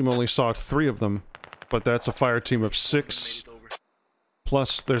William only saw 3 of them, but that's a fire team of 6.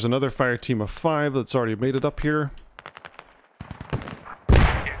 Plus there's another fire team of 5 that's already made it up here.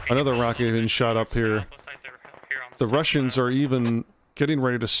 Another rocket being shot up here. The Russians are even getting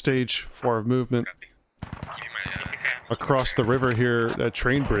ready to stage for a movement across the river here at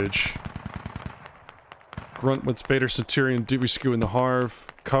Train Bridge. Grunt with Vader Centurion, Dewey Skew and the Harv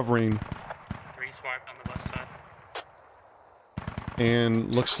covering. 3 swiped on the west side.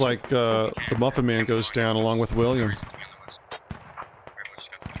 And looks like the Muffin Man goes down along with William.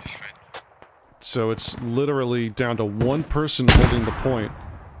 So it's literally down to 1 person holding the point.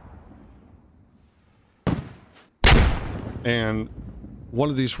 And one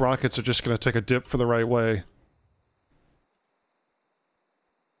of these rockets are just going to take a dip for the right way.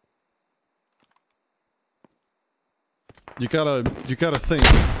 You gotta think.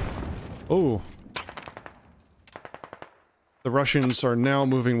 Oh. The Russians are now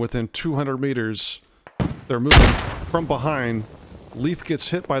moving within 200 meters. They're moving from behind. Leaf gets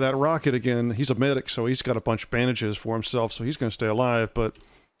hit by that rocket again. He's a medic, so he's got a bunch of bandages for himself, so he's going to stay alive, but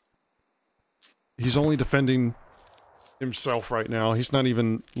he's only defending himself right now. He's not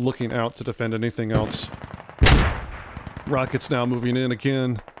even looking out to defend anything else. Rockets now moving in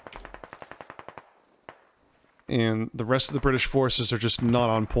again. And the rest of the British forces are just not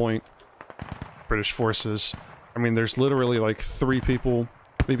on point. British forces. I mean, there's literally like 3 people,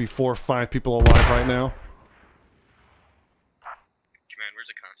 maybe 4 or 5 people alive right now. Command, where's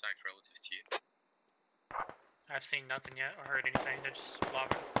the contact relative to you? I've seen nothing yet or heard anything. They're just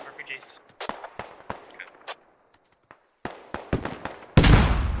lobbing RPGs.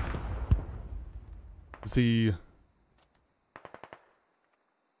 The...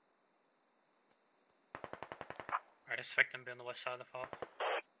 Alright, I suspect them to be on the west side of the fall.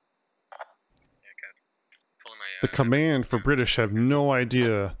 The command for British have no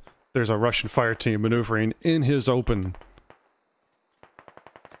idea there's a Russian fire team maneuvering in his open.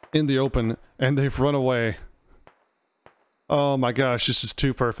 In the open, and they've run away. Oh my gosh, this is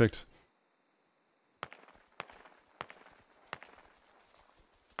too perfect.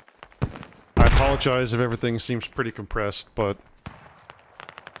 I apologize if everything seems pretty compressed, but...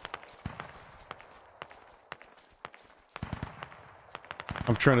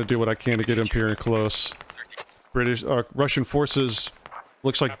 I'm trying to do what I can to get Imperial close. Russian forces,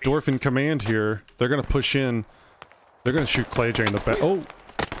 looks like Dorfin Command here. They're gonna push in. They're gonna shoot Clay J in the back. Oh!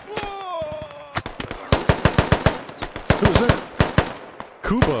 Who was that?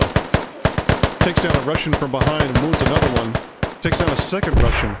 Kuba takes down a Russian from behind and wounds another one. Takes down a second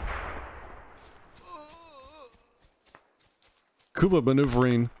Russian. Kuba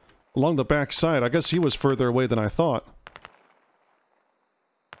maneuvering along the back side. I guess he was further away than I thought.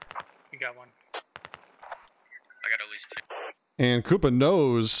 You got one. I got at least 2. And Kuba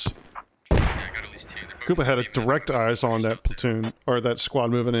knows. Yeah, I got at least 2. Kuba had a direct eyes on that platoon, or that squad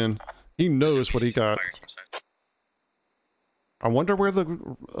moving in. He knows what he got. I wonder where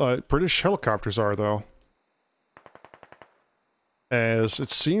the British helicopters are, though. As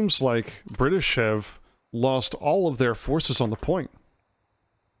it seems like British have lost all of their forces on the point.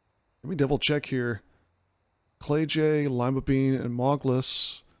 Let me double check here. Clay J, Lima Bean, and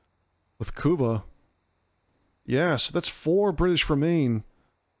Moglis with Kuba. Yeah, so that's 4 British remain.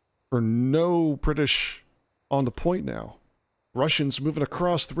 For no British on the point now. Russians moving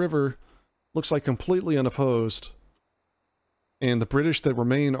across the river. Looks like completely unopposed. And the British that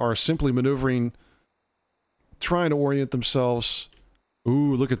remain are simply maneuvering, trying to orient themselves.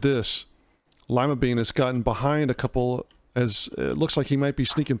 Ooh, look at this. Lima Bean has gotten behind a couple, as it looks like he might be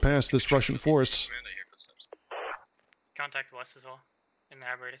sneaking past this Russian force. Contact west as well, in the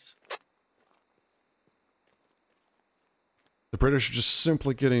apparatus. The British are just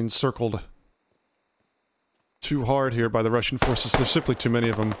simply getting circled too hard here by the Russian forces. There's simply too many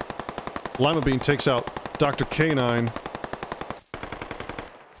of them. Lima Bean takes out Dr. K9.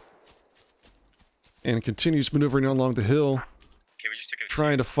 And continues maneuvering along the hill.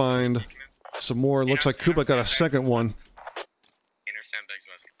 Trying to find some more. Looks like Kuba got a second one.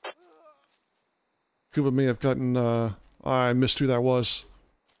 Kuba may have gotten, I missed who that was.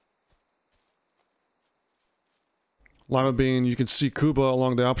 Lima Bean, you can see Kuba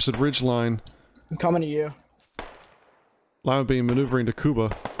along the opposite ridge line. I'm coming to you. Lima Bean maneuvering to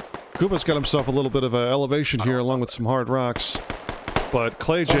Kuba. Kuba's got himself a little bit of an elevation here along with some hard rocks. But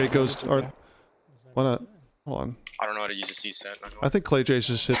Clay J goes... Why not? Hold on. I don't know how to use a CSAT. I think Clay J's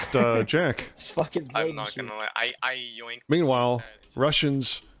just hit Jack. I'm not gonna lie. I yoinked. Meanwhile,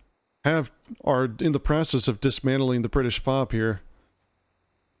 Russians are in the process of dismantling the British FOB here.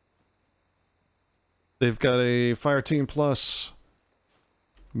 They've got a Fire Team Plus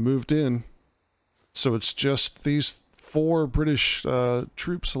moved in. So it's just these 4 British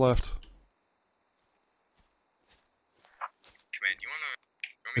troops left.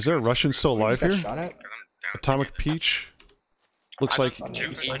 Is there a Russian still alive here? Atomic Peach? Looks like... I'm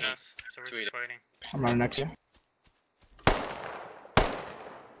running next to you.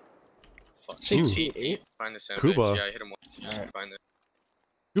 Find the sandbags. Kuba. Yeah, I hit him once. Alright. Find it.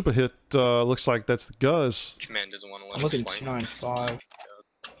 Kuba hit, looks like that's the Guz. Command doesn't want to let I'm us looking fly. 295.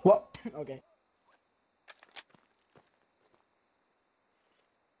 What? Okay.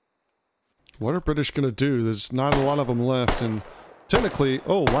 What are British gonna do? There's not a lot of them left, and technically...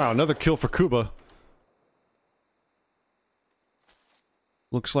 Oh, wow, another kill for Kuba.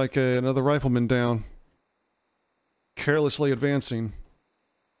 Looks like another rifleman down. Carelessly advancing.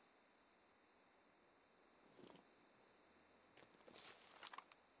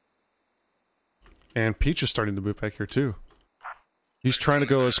 And Peach is starting to move back here too. He's trying to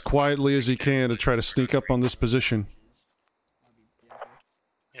go as quietly as he can to try to sneak up on this position.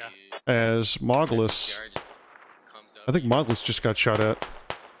 Yeah. As Moglis... I think Moglis just got shot at.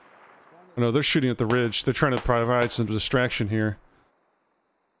 No, they're shooting at the ridge. They're trying to provide some distraction here.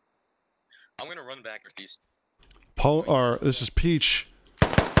 I'm gonna run back northeast. This is Peach.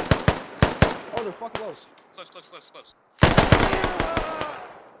 Oh, they're fucking close. Close.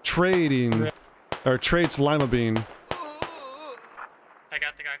 Trading. Or trades Lima Bean. I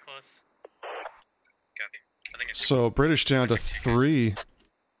got the guy close. Copy. I think it's So British down to 3.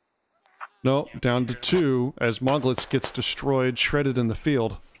 No, down to 2 as Moglitz gets destroyed, shredded in the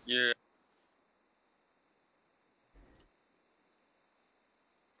field. Yeah.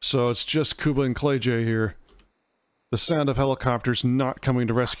 So it's just Kuba and Clay J here. The sound of helicopters not coming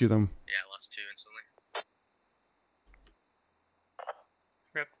to rescue them. Yeah, I lost 2 instantly.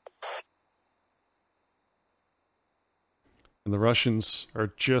 Rip. And the Russians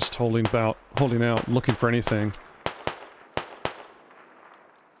are just holding out, looking for anything.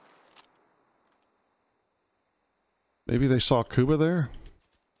 Maybe they saw Kuba there?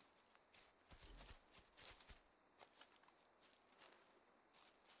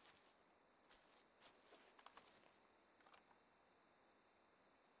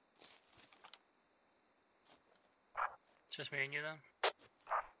 Just me and you then?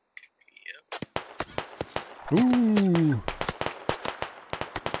 Ooh!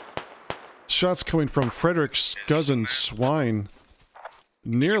 Shots coming from Frederick's Cousin Swine.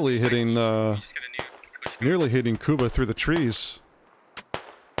 Nearly hitting, nearly hitting Kuba through the trees.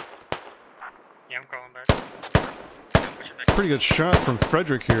 Yeah, I'm crawling back. Pretty good shot from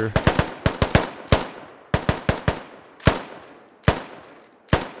Frederick here.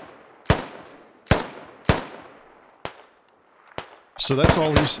 So that's all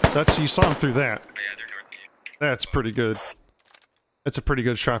you saw him through that. That's pretty good. That's a pretty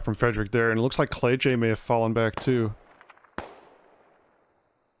good shot from Frederick there, and it looks like Clay J may have fallen back too. I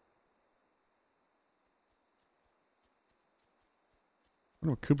don't know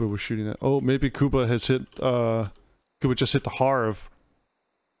what Kuba was shooting at. Oh, maybe Kuba has hit, Kuba just hit the Harv.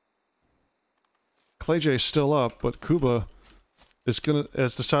 Clay J's still up, but Kuba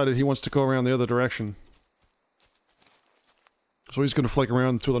has decided he wants to go around the other direction. So he's gonna flake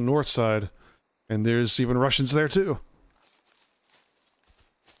around to the north side, and there's even Russians there too.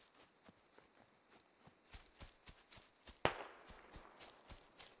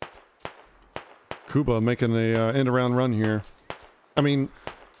 Kuba making a end-around run here. I mean,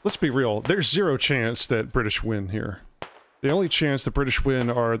 let's be real. There's zero chance that British win here. The only chance the British win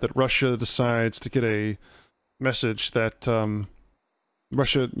are that Russia decides to get a message that,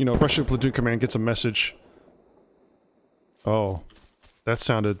 Russia Platoon Command gets a message. Oh, that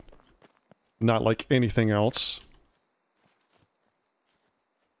sounded not like anything else.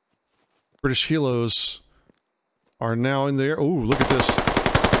 British helos are now in there. Oh, look at this.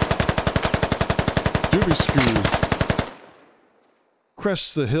 Doobie Scoo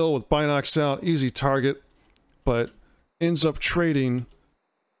crests the hill with binocs out, easy target, but ends up trading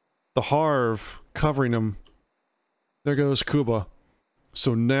the Harv, covering him. There goes Kuba.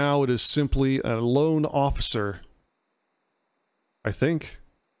 So now it is simply a lone officer. I think.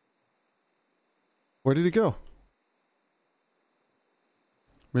 Where did he go?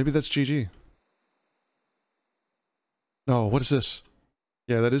 Maybe that's GG. No, what is this?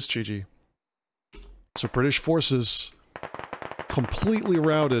 Yeah, that is GG. So British forces completely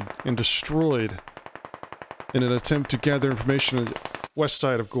routed and destroyed in an attempt to gather information on the west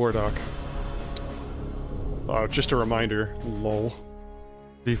side of Gordok. Just a reminder, lol.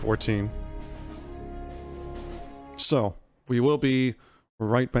 V14. So, we will be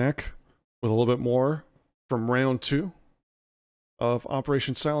right back with a little bit more from round 2 of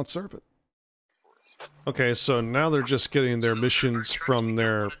Operation Silent Serpent. Okay, so now they're just getting their missions from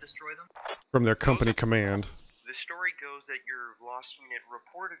their company command. The story goes that your lost unit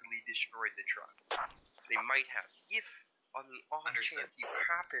reportedly destroyed the truck. They might have, if on the off chance you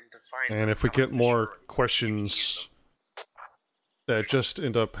happen to find. And if we get more questions that just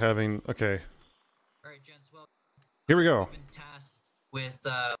end up having, okay. Alright, gents, well, here we go. We've been tasked with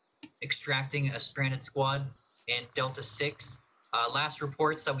extracting a stranded squad in Delta 6. Last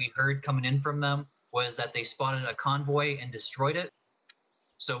reports that we heard coming in from them was that they spotted a convoy and destroyed it.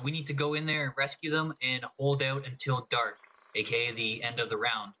 So we need to go in there and rescue them and hold out until dark, aka the end of the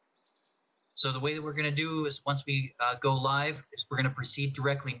round. So the way that we're going to do is once we go live, is we're going to proceed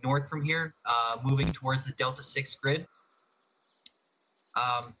directly north from here, moving towards the Delta 6 grid.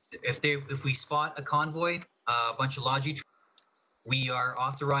 If we spot a convoy, a bunch of Logi, we are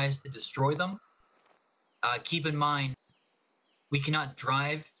authorized to destroy them. Keep in mind, we cannot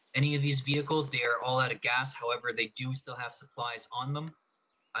drive any of these vehicles. They are all out of gas. However, they do still have supplies on them.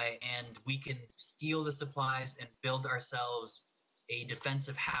 And we can steal the supplies and build ourselves a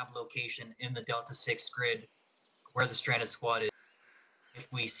defensive hab location in the Delta 6 grid where the stranded squad is,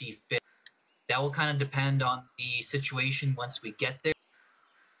 if we see fit. That will kind of depend on the situation once we get there.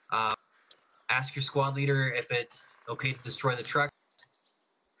 Ask your squad leader if it's okay to destroy the truck.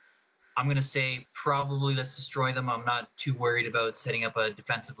 I'm going to say probably let's destroy them. I'm not too worried about setting up a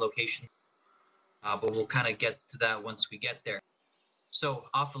defensive location, but we'll kind of get to that once we get there. So,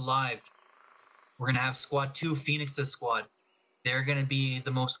 off the live, we're going to have Squad 2, Phoenix's squad. They're going to be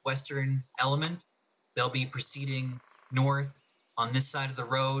the most western element. They'll be proceeding north on this side of the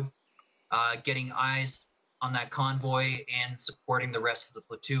road, getting eyes on that convoy and supporting the rest of the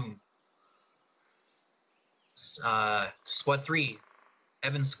platoon. Squad 3,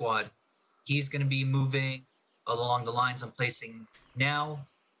 Evan's squad, he's going to be moving along the lines I'm placing now,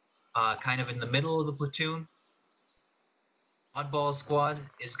 kind of in the middle of the platoon. Oddball squad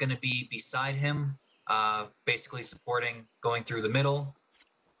is going to be beside him, basically supporting, going through the middle.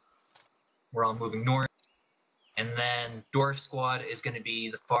 We're all moving north. And then Dwarf squad is going to be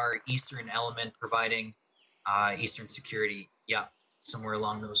the far eastern element, providing eastern security. Yeah, somewhere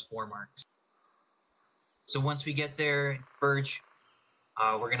along those 4 marks. So once we get there, Verge,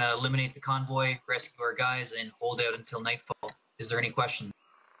 we're going to eliminate the convoy, rescue our guys, and hold out until nightfall. Is there any questions?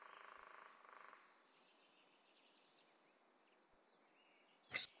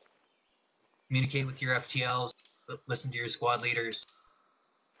 Communicate with your FTLs, listen to your squad leaders.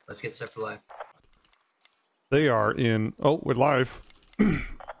 Let's get set for live. They are in... Oh, we're live. Let's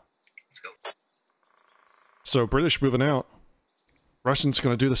go. So, British moving out. Russians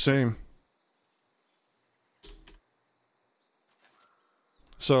gonna do the same.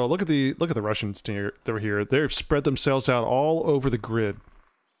 So, look at the Russians here. They're here. They've spread themselves out all over the grid.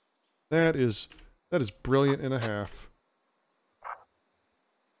 That is brilliant and a half.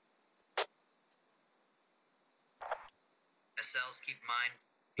 SLs, keep in mind.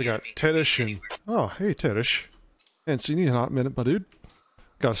 We got Tedish and... Oh, hey Tedish. Hadn't seen you in a hot minute, my dude.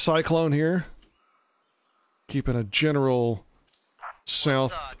 Got a Cyclone here. Keeping a general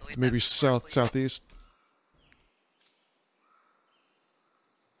south, maybe southeast.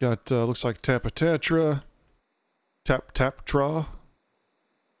 Got, looks like Tapatra. Taptra.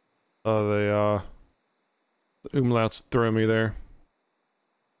 The umlauts throw me there. I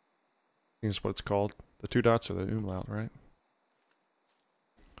think that's what it's called. The 2 dots are the umlaut, right?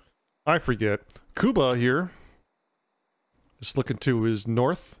 I forget. Kuba here. Just looking to his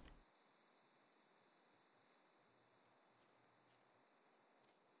north.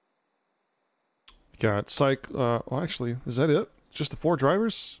 Got well, actually, is that it? Just the 4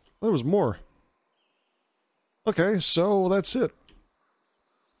 drivers? There was more. Okay, so that's it.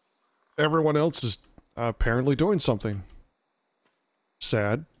 Everyone else is apparently doing something.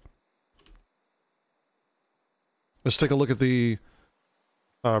 Sad. Let's take a look at the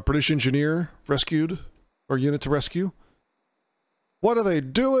British engineer rescued, or unit to rescue. What are they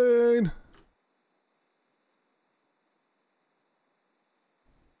doing?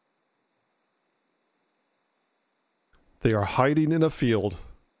 They are hiding in a field.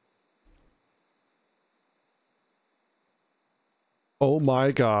 Oh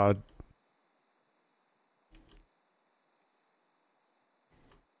my god.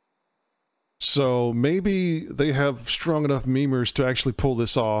 So maybe they have strong enough memers to actually pull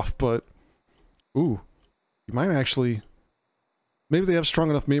this off, but... Ooh. You might actually... Maybe they have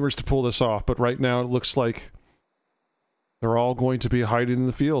strong enough memers to pull this off, but right now it looks like they're all going to be hiding in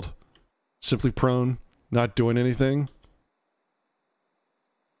the field. Simply prone, not doing anything.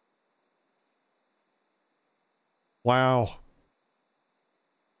 Wow.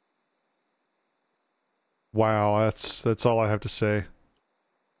 Wow, that's all I have to say.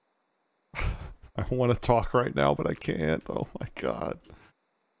 I want to talk right now, but I can't. Oh my god.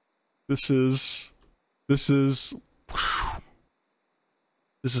 This is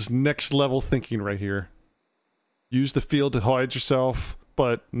next level thinking right here. Use the field to hide yourself,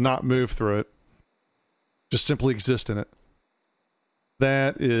 but not move through it. Just simply exist in it.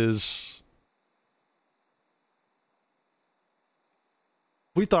 That is...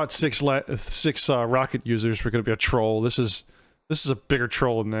 We thought six rocket users were going to be a troll. This is a bigger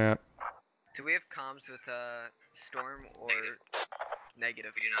troll than that. Do we have comms with Storm or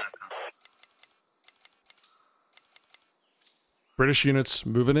negative? We do not have comms. British units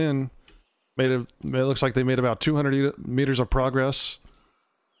moving in. It looks like they made about 200 meters of progress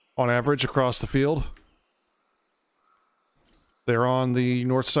on average across the field. They're on the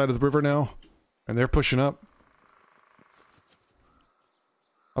north side of the river now, and they're pushing up.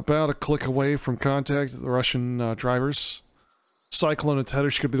 About a click away from contact, the Russian drivers. Cyclone and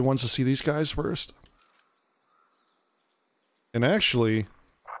Tedish could be the ones to see these guys first. And actually,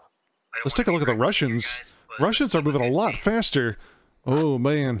 let's take a look at the Russians. Russians are moving a lot faster. Oh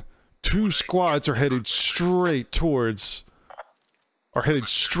man, 2 squads are headed straight towards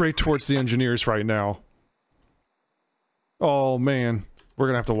the engineers right now. Oh man, we're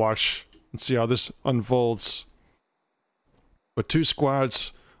gonna have to watch and see how this unfolds. But 2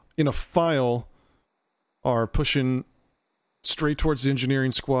 squads in a file are pushing straight towards the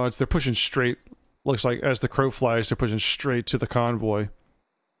engineering squads. They're pushing straight, looks like as the crow flies, they're pushing straight to the convoy.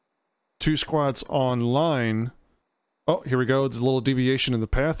 2 squads online. Oh, here we go. There's a little deviation in the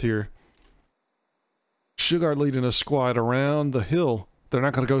path here. Sugar leading a squad around the hill. They're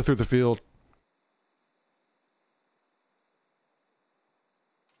not going to go through the field.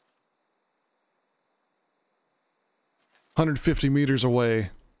 150 meters away.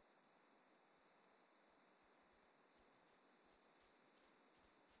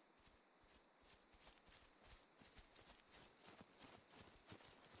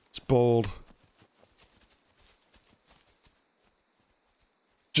 It's bold.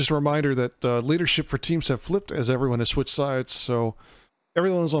 Just a reminder that leadership for teams have flipped as everyone has switched sides, so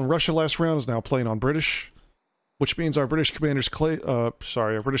everyone was on Russia last round is now playing on British, which means our British commander's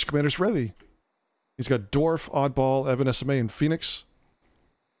our British commander's ready. He's got Dwarf, Oddball, Evan SMA, and Phoenix.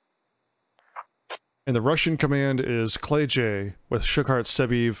 And the Russian command is Clay J with Shukhart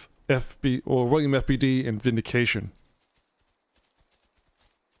Sebiv, William FBD, and Vindication.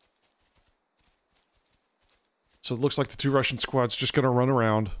 So it looks like the two Russian squads just gonna run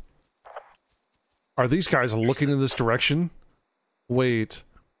around. Are these guys looking in this direction? Wait.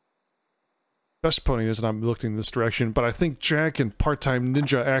 Best Pony is not looking in this direction, but I think Jack and Part-Time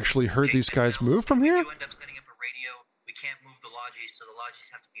Ninja actually heard these guys move from here? We do end up setting up a radio. We can't move the lodges, so the lodges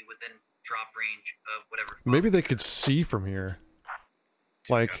have to be within drop range of whatever. Maybe they could see from here.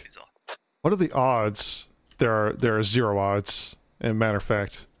 Like, what are the odds? There are 0 odds, as a matter of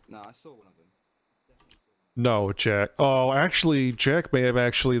fact. No, I saw one of them. No, Jack. Oh, actually, Jack may have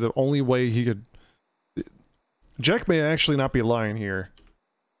actually the only way he could... Jack may actually not be lying here.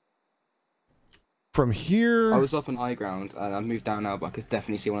 From here... I was up on high ground, and I moved down now, but I could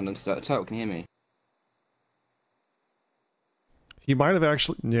definitely see one of them. Turtle, can you hear me? He might have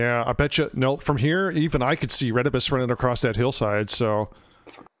actually... Yeah, I bet you... No, from here, even I could see Redibus running across that hillside, so...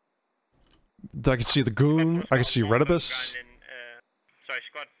 I could see the Goon, I could see Redibus.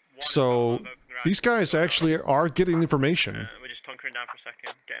 So, these guys actually are getting information. We're just hunkering down for a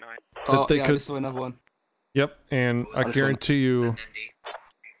second, getting eye. Oh, they yeah, could... I just saw another one. Yep, and I guarantee you...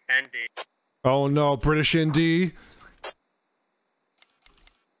 ND. Oh no, British ND!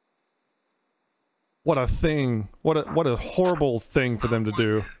 What a thing. What a horrible thing for them to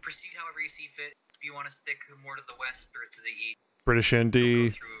do. Proceed however you see fit. If you want to stick more to the west or to the east. British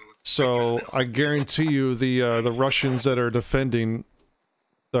ND. So, I guarantee you the Russians that are defending...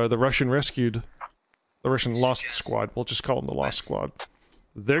 The Russian rescued... The Russian Lost Squad. We'll just call them the Lost Squad.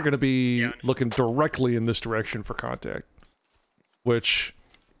 They're going to be looking directly in this direction for contact. Which...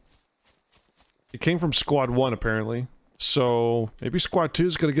 It came from Squad 1, apparently. So, maybe Squad 2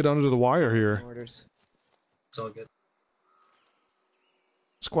 is going to get under the wire here. Orders. It's all good.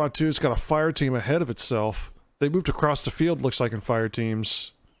 Squad 2's got a fire team ahead of itself. They moved across the field, looks like, in fire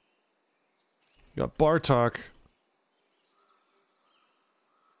teams. You got Bartok.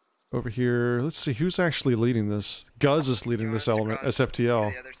 Over here. Let's see, who's actually leading this? Guz is leading this element,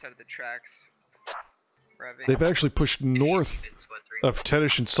 SFTL. The other side of the tracks. They've actually pushed north of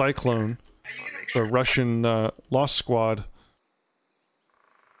Tedish and Cyclone. The Russian Lost Squad.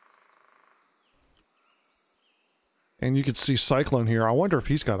 And you can see Cyclone here. I wonder if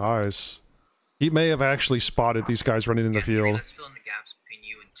he's got eyes. He may have actually spotted these guys running in the field. Let's fill in the gaps between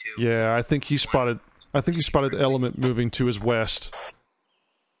you and two. Yeah, I think he spotted the element moving to his west.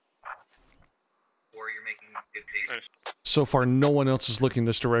 Or you're making good pace. So far, no one else is looking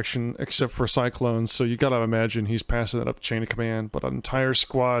this direction except for Cyclone, so you gotta imagine he's passing that up the chain of command. But an entire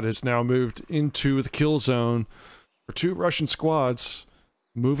squad has now moved into the kill zone for two Russian squads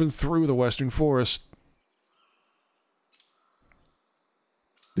moving through the western forest.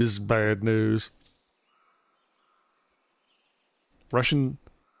 This is bad news. Russians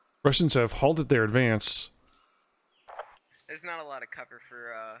have halted their advance. There's not a lot of cover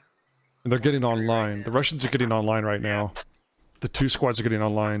for, And they're getting online. The Russians are getting online right now. The two squads are getting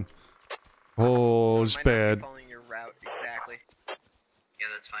online. Oh, it's bad. following your route exactly. Yeah,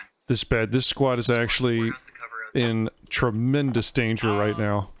 that's fine. This bad. This squad is actually in tremendous danger right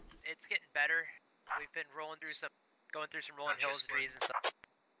now. It's getting better. We've been going through some rolling hills, trees and stuff.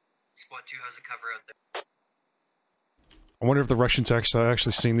 Squad 2 has a cover out there. I wonder if the Russians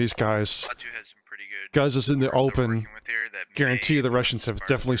actually seen these guys. Guys is in the open. Guarantee you the Russians have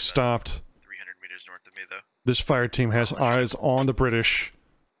definitely stopped. 300 meters north of me, though. This fire team has eyes on the British.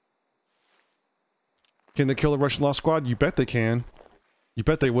 Can they kill the Russian Lost Squad? You bet they can. You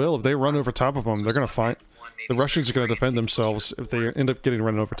bet they will. If they run over top of them, they're gonna fight. The Russians are gonna defend themselves if they end up getting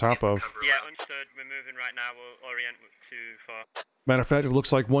run over top of. Yeah, understood. We're moving right now. We'll orient too far. Matter of fact, it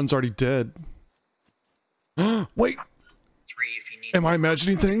looks like one's already dead. Wait! Am I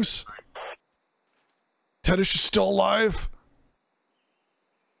imagining things? Tedish is still alive?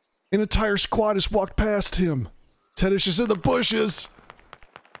 An entire squad has walked past him. Tedish is in the bushes.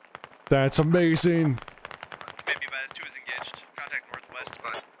 That's amazing. Maybe Bias 2 is engaged. Contact northwest.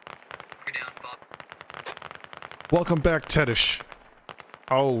 We're down, Bob. Welcome back, Tedish.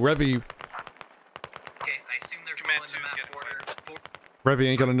 Oh, Revy. Okay, I assume they're following the map Revy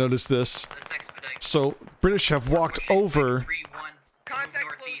ain't gonna notice this. So, British have walked over.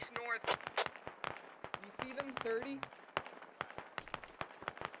 Contact close north. You see them? 30?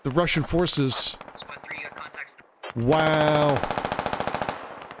 The Russian forces. Wow.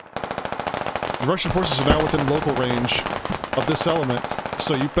 The Russian forces are now within local range of this element.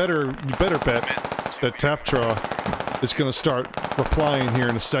 So you better bet that Taptra is gonna start replying here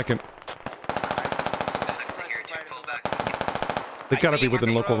in a second. They gotta be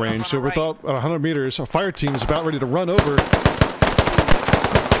within local range. So we're about 100 meters. A fire team is about ready to run over.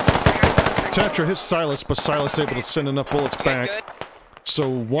 Taptra hits Silas, but Silas able to send enough bullets back. So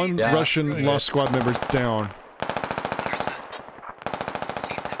one Russian lost squad member down.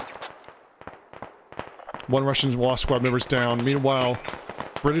 One Russian lost squad member's down. Meanwhile,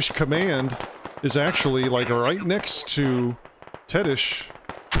 British command is actually like right next to Tedish.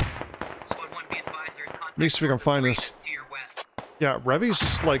 Let me see if we can find this. Yeah,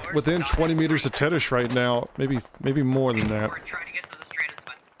 Revy's like within 20 meters of Tedish right now. Maybe more than that.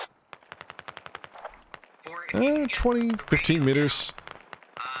 20, 15 meters.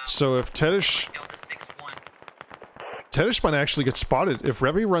 So if Tedish might actually get spotted. If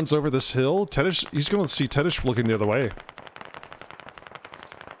Revy runs over this hill, he's going to see Tedish looking the other way.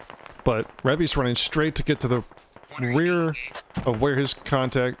 But Revy's running straight to get to the rear of where his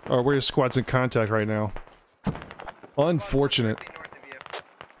squad's in contact right now. Unfortunate.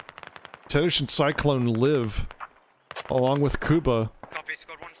 Tedish and Cyclone live, along with Kuba.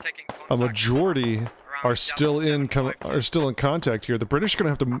 A majority are still in contact here. The British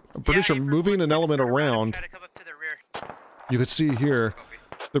are moving an element around. You can see here,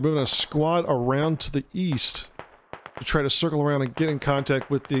 they're moving a squad around to the east to try to circle around and get in contact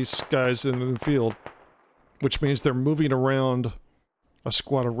with these guys in the field, which means they're moving around a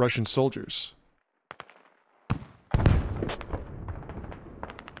squad of Russian soldiers.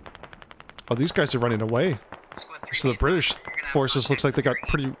 Oh, these guys are running away. So the British forces looks like they got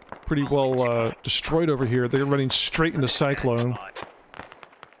pretty well destroyed over here. They're running straight into Cyclone.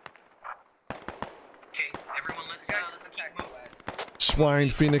 Swine,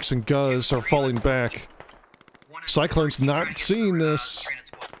 Phoenix, and Guz are falling back. Cyclone's not seeing this.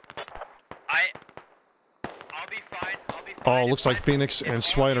 Oh, looks like Phoenix and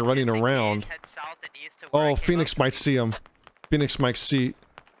Swine are running around. Oh, Phoenix might see him. Phoenix might see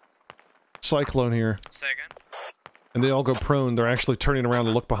Cyclone here. And they all go prone. They're actually turning around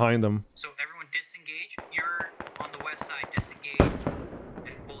to look behind them. So everyone disengage. You're on the west side. Disengage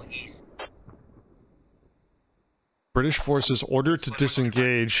and pull east. British forces ordered to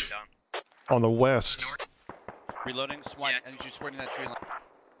disengage on the west. Reloading. Swine. And you sweating that tree line.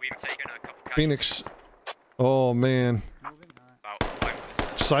 We've taken a couple. Phoenix. Oh man.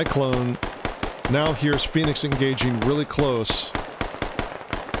 Cyclone now hears Phoenix engaging really close.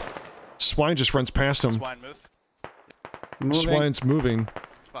 Swine just runs past him. Swine move. Swine's moving.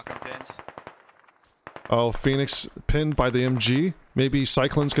 Fucking pins. Oh, Phoenix pinned by the MG. Maybe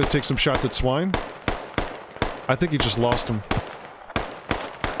Cyclone's gonna take some shots at Swine. I think he just lost him.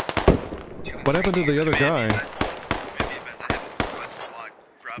 What happened to the other guy?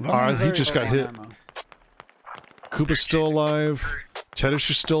 He just got hit. Kuba's still alive. Tedish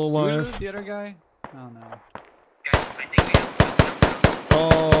is still alive. The other guy? Oh no.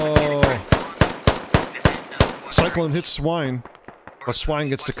 Oh! Cyclone hits Swine, but Swine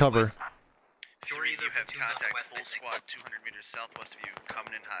gets to cover. Three, you have contact full squad 200 meters southwest of you,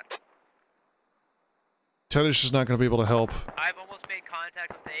 coming in hot. Tedish is not going to be able to help. I've almost made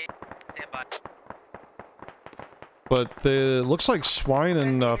contact with A. Stand by. But looks like Swine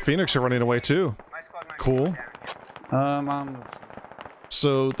and Phoenix are running away too. Cool.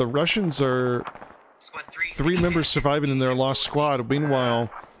 So the Russians are 3 members surviving in their lost squad.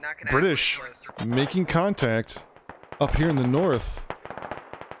 Meanwhile, British making contact up here in the north.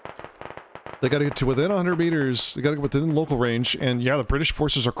 They got to get to within 100 meters. They got to get within local range. And yeah, the British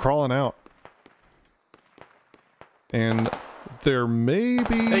forces are crawling out. And there may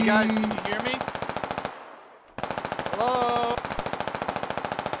be... Hey guys, can you hear me? Hello?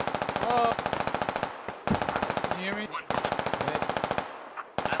 Hello? Can you hear me?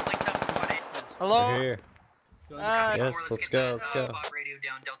 Hello? We're here. Yes, let's go, let's go.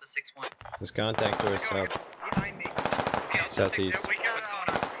 There's contact towards south. Southeast.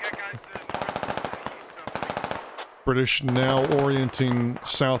 British now orienting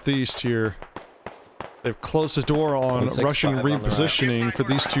southeast here. They've closed the door on Russian repositioning for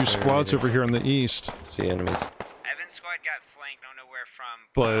these 2 squads over here on the east. See enemies.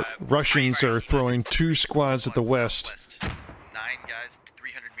 But Russians are throwing 2 squads at the west. 9 guys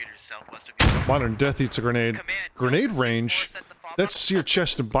 300 meters southwest of you. Modern Death eats a grenade. Grenade range That's your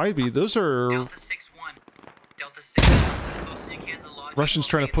chest and Bybee. Those are Delta 6-1. Delta 6-1. As close as you can to the lodge. Russians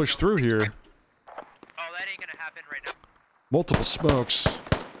trying to push through here. Oh, that ain't gonna happen right now. Multiple smokes.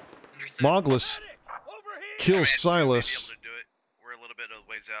 Moglis kills Silas. We're a little bit of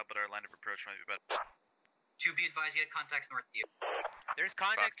ways out, but our line of approach might be better. To be advised, you had contacts north of you. There's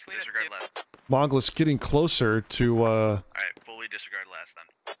contacts between us Disregard too. last. Moglis getting closer to, Alright, fully disregard last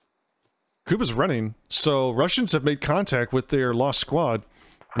then. Kuba's running, so Russians have made contact with their lost squad.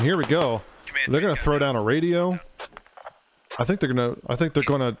 And here we go. They're gonna throw down a radio. I think they're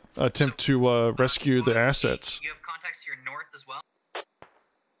gonna attempt to rescue the assets. You have contacts to your north as well?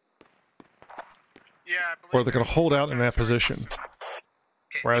 Or they're gonna hold out in that position.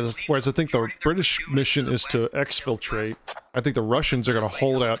 Whereas I think the British mission is to exfiltrate. I think the Russians are gonna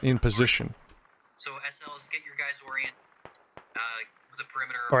hold out in position. So SLs, get your guys oriented with a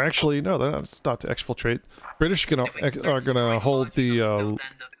perimeter. Or actually, no, that's not to exfiltrate. British are gonna hold the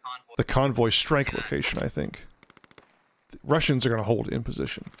convoy strike location. I think. The Russians are gonna hold in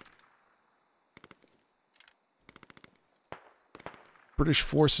position. British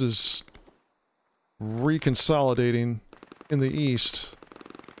forces reconsolidating in the east.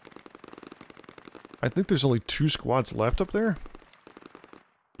 I think there's only 2 squads left up there.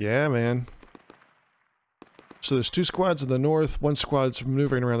 Yeah, man. So there's 2 squads in the north, 1 squad's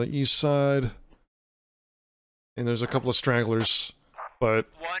maneuvering around the east side. And there's a couple of stragglers. But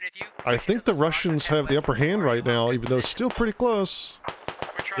I think the Russians have the upper hand right now, even though it's still pretty close.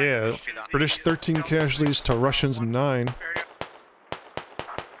 Yeah, British 13 casualties to Russians 9.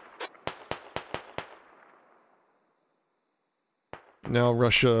 Now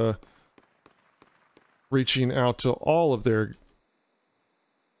Russia reaching out to all of their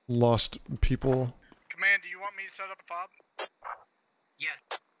lost people. Command, do you want me to set up a fob? Yes.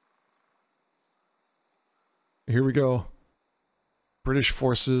 Here we go. British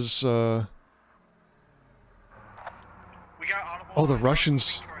forces, Oh, the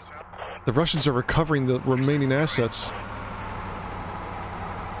Russians... The Russians are recovering the remaining assets.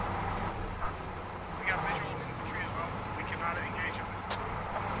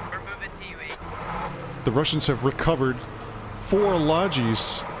 The Russians have recovered 4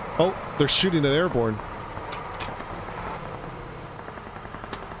 lodges. Oh, they're shooting at airborne.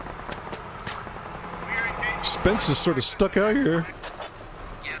 Spence is sort of stuck out here.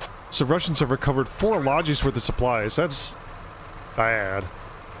 So Russians have recovered 4 lodges worth of supplies. That's bad.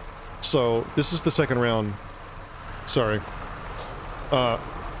 So this is the second round. Sorry.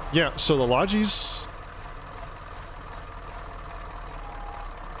 Yeah, so the lodges...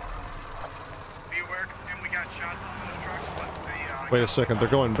 Wait a second, they're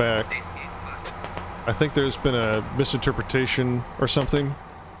going back. I think there's been a misinterpretation or something.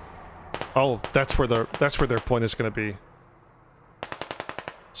 Oh, that's where their point is going to be.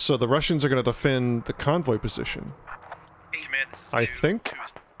 So the Russians are going to defend the convoy position. I think. Go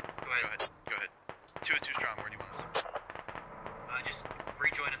ahead. 2 is too strong. Where do you want us? Just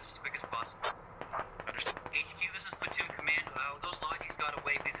rejoin us as quick as possible. Understood. HQ, this is platoon command. Those lodges got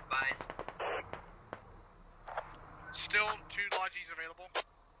away. Please advise. Still 2 lodges available?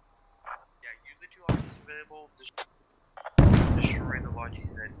 Yeah, use the 2 lodges available. Destroy the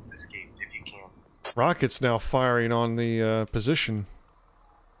lodges that escaped if you can. Rockets now firing on the position.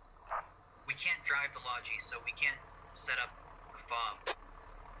 We can't drive the lodges, so we can't set up a fob.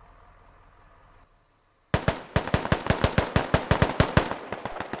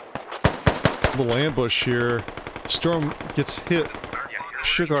 Little ambush here. Storm gets hit.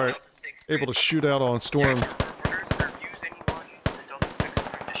 Sugar able to shoot out on Storm.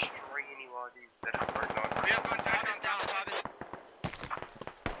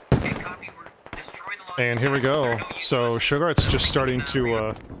 And here we go. So Sugar's just starting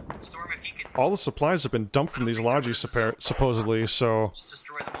to all the supplies have been dumped from these lodges supposedly, so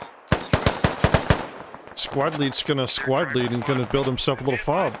squad lead's gonna squad lead and gonna build himself a little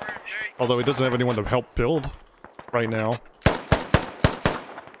fob. Although he doesn't have anyone to help build right now.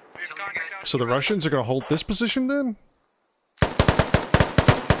 So the Russians are gonna hold this position then?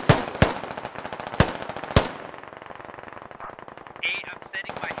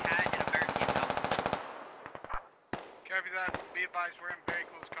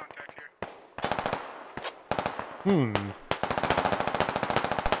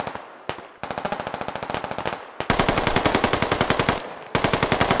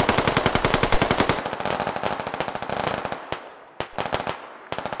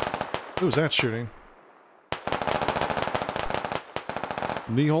 Who's that shooting?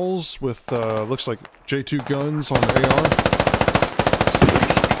 Knee holes with, looks like J2 guns on the AR.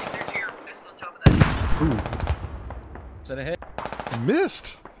 Ooh. Is that a hit?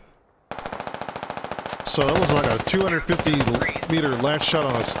 missed. So that was like a 250-meter last shot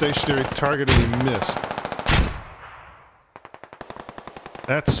on a stationary target, and he missed.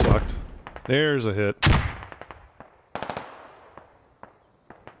 That sucked. There's a hit.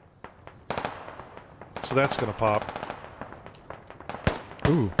 So that's gonna pop.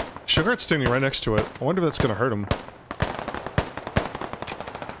 Ooh, Sugarheart's standing right next to it. I wonder if that's gonna hurt him.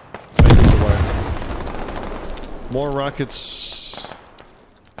 More rockets.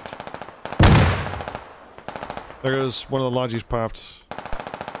 There goes one of the lodges popped.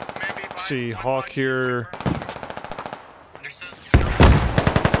 Let's see, Hawk here.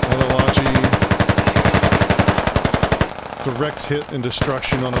 Another logie. Direct hit and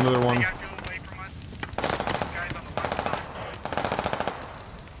destruction on another one.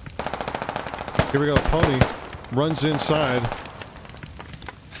 Here we go, Pony runs inside.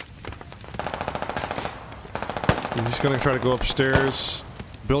 He's gonna try to go upstairs.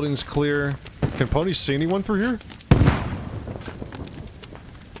 Building's clear. Can Pony see anyone through here?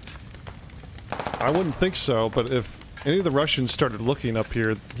 I wouldn't think so, but if any of the Russians started looking up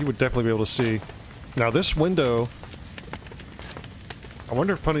here, he would definitely be able to see. Now this window... I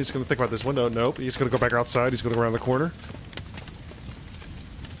wonder if Pony's gonna think about this window. Nope, he's gonna go back outside. He's gonna go around the corner.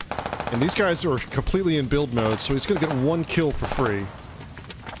 And these guys are completely in build mode, so he's gonna get one kill for free.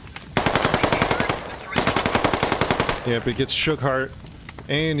 Yeah, but he gets Sugarheart,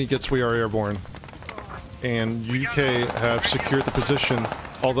 and he gets We Are Airborne. And UK have secured the position,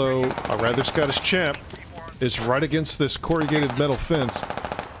 although a rather Scottish chap is right against this corrugated metal fence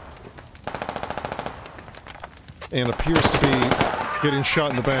and appears to be getting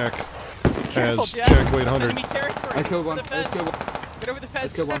shot in the back as Jack Wade 100. I killed one. Get over the fence.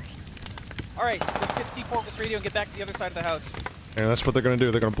 Let's kill one. Alright, let's get C4 with this radio and get back to the other side of the house. And that's what they're going to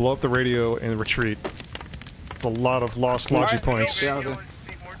do. They're going to blow up the radio and retreat. It's a lot of lost logi points. Yeah, okay.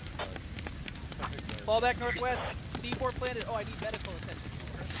 Fall back northwest. C4 planted. Oh, I need medical attention.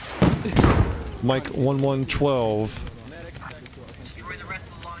 Mike 1112.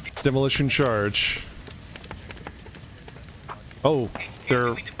 Demolition charge. Oh,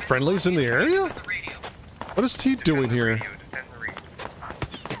 they're friendlies in the area? What is he doing here?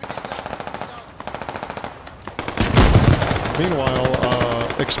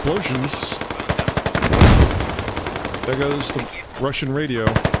 Meanwhile, explosions. There goes the Russian radio.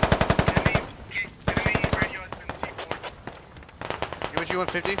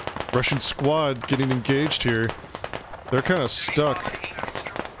 UNG-150? Russian squad getting engaged here. They're kind of stuck.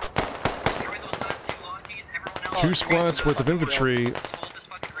 2 squads worth of infantry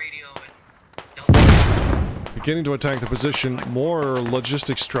beginning to attack the position. More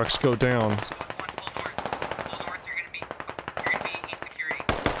logistics trucks go down.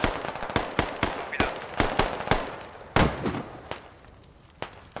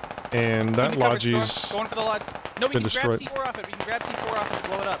 And that logie's going for the lodge. No, we been can destroyed. grab C4 off it. We can grab C4 off it and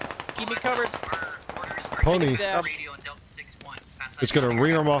blow it up. Keep me covered. Pony is going to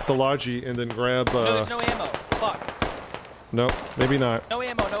rearm off the logie and then grab. No, there's no ammo. Fuck. No, maybe not. No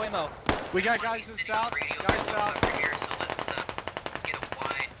ammo. No ammo. We got guys in south. Guys south.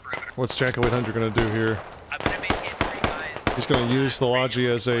 What's Jack 800 going to do here? He's going to use the logie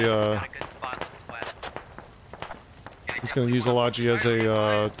as a. He's going to use the logie as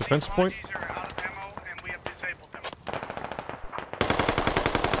a defense point.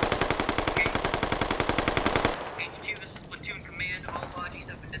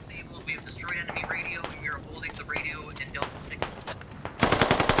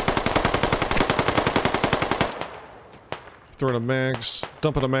 Throwing a mags,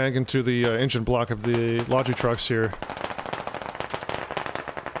 dumping a mag into the engine block of the logi trucks here.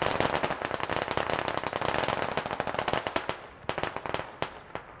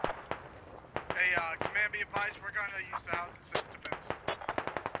 Hey, command be advised, we're gonna use the house as defense.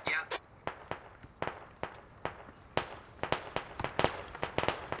 Yeah.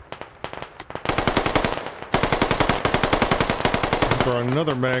 Throw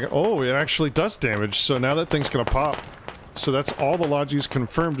another mag. Oh, it actually does damage, so now that thing's gonna pop. So that's all the logies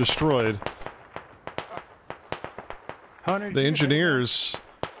confirmed destroyed. The engineers,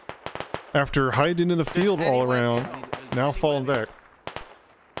 after hiding in the field all around, now falling back.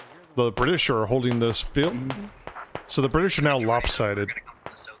 The British are holding this field. So the British are now lopsided.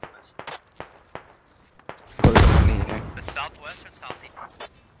 The southwest or southeast?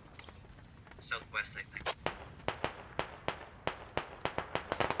 Southwest, I think.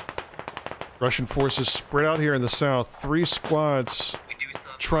 Russian forces spread out here in the south. 3 squads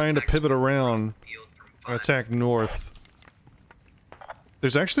trying to pivot around and attack north.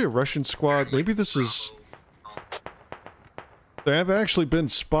 There's actually a Russian squad. Maybe this is... They have actually been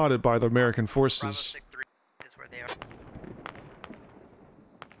spotted by the American forces.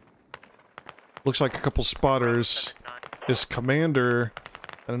 Looks like a couple spotters, his commander,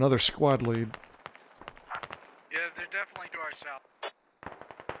 and another squad lead. Yeah, they're definitely to our south.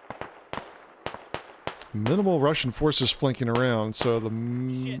 Minimal Russian forces flanking around, so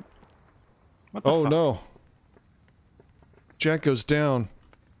the... Oh no. Jack goes down.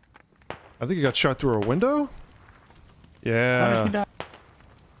 I think he got shot through a window? Yeah.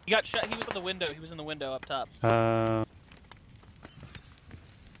 He got shot. He was in the window. He was in the window up top.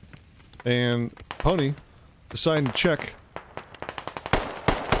 And Pony deciding to check.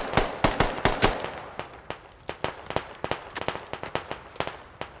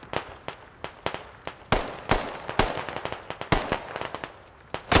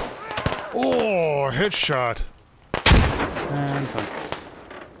 Oh, headshot. And fine.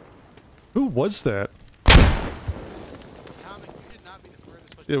 Who was that?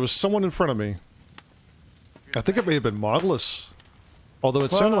 It was someone in front of me. I think it may have been Modulus. Although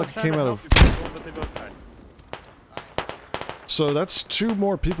it sounded like it came out of... So that's 2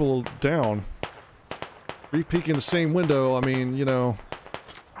 more people down. Re-peeking the same window, I mean, you know...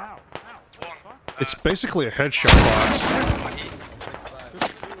 It's basically a headshot box.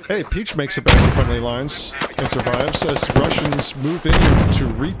 Hey, Peach makes it back to friendly lines and survives as Russians move in to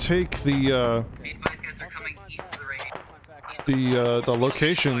retake the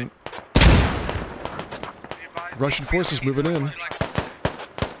location. Russian forces moving in.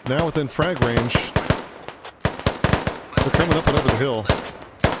 Now within frag range. They're coming up and over the hill.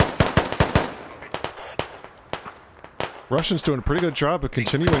 Russians doing a pretty good job of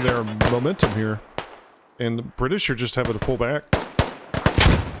continuing their momentum here. And the British are just having to pull back.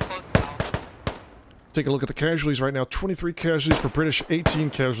 Take a look at the casualties right now. 23 casualties for British, 18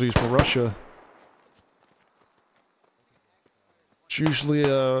 casualties for Russia. It's usually,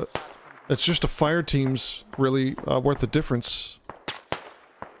 it's just a fire team's really worth the difference.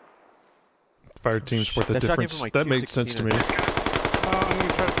 Fire team's worth the difference. Like that made sense to me. I'm gonna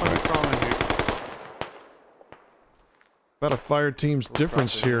try to find a problem here. About a fire team's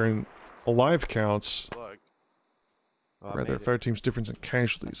difference here in alive counts. Rather, a fire team's difference in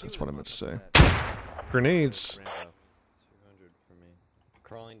casualties. That's what I meant to say. Grenades.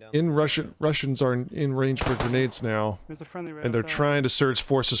 Russians are in range for grenades now, and they're trying to surge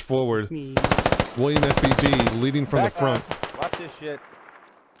forces forward. William FBD leading from the front. Watch this shit.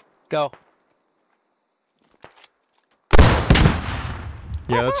 Go.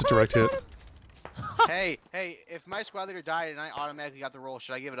 Yeah, that's a direct hit. Hey, if my squad leader died and I automatically got the role,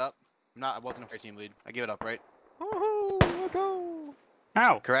 should I give it up? I wasn't a fire team lead. I give it up, right? Go.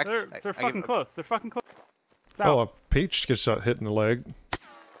 Ow! Correct? They're fucking close. They're fucking close. Oh, a Peach gets shot hit in the leg.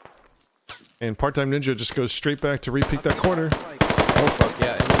 And Part-Time Ninja just goes straight back to repeat that corner. Oh fuck,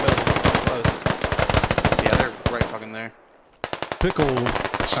 yeah, in the middle. Close. Yeah, they're right fucking there. Pickle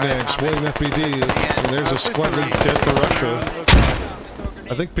snags William FBD, and there's a squad lead dead for Russia.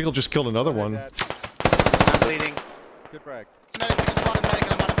 I think Pickle just killed another one. I'm bleeding. Good brag.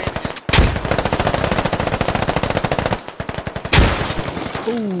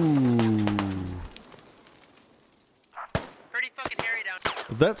 Ooh.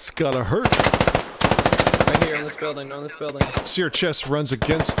 That's gotta hurt. Right here in this building, on this building. Sear Chest runs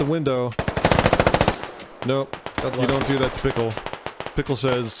against the window. Nope, you don't do that to Pickle. Pickle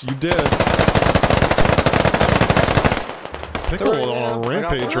says, you dead. Pickle on a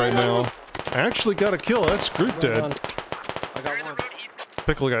rampage right now. Actually got a kill, that's Groot dead.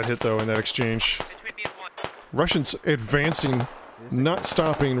 Pickle got hit though in that exchange. Russians advancing, not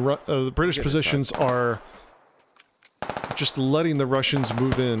stopping. The British positions are just letting the Russians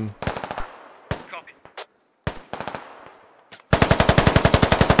move in.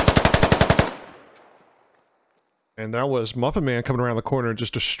 And that was Muffin Man coming around the corner,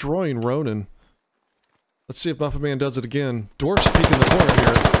 just destroying Ronin. Let's see if Muffin Man does it again. Dwarf's peeking the corner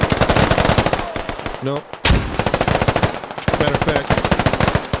here. Nope. Matter of fact,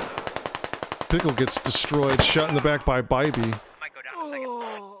 Pickle gets destroyed, shot in the back by Bybee.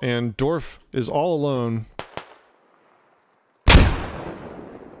 And Dwarf is all alone.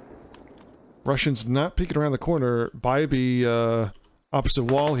 Russians not peeking around the corner. Bybee, opposite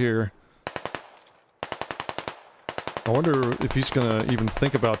wall here. I wonder if he's gonna even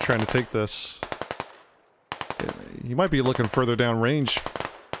think about trying to take this. He might be looking further down range.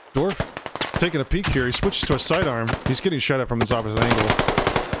 Dwarf taking a peek here. He switches to a sidearm. He's getting shot at from his opposite angle.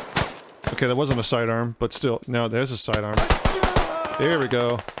 Okay, that wasn't a sidearm, but still. No, there's a sidearm. There we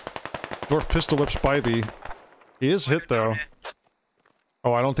go. Dwarf pistol whips Bybee. He is hit though.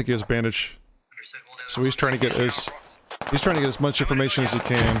 Oh, I don't think he has bandage. So he's trying to get his He's trying to get as much information as he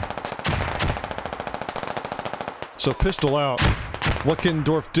can. So pistol out. What can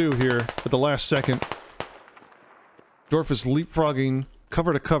Dorf do here at the last second? Dorf is leapfrogging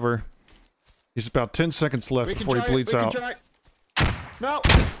cover to cover. He's about 10 seconds left before he bleeds out. No!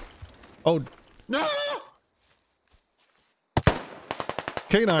 Oh. No!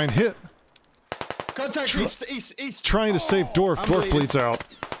 K9 hit. Contact east. Trying to save Dorf. I'm Dorf bleeding. bleeds out.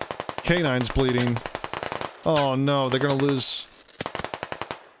 K9's bleeding. Oh no, they're gonna lose.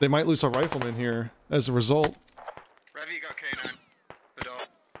 They might lose a rifleman here as a result. Ravi, you got K9. The door.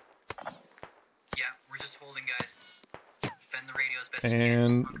 Yeah, we're just holding, guys. Defend the radio as best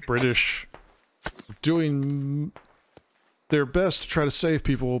And British doing their best to try to save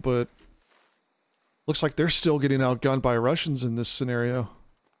people, but looks like they're still getting outgunned by Russians in this scenario.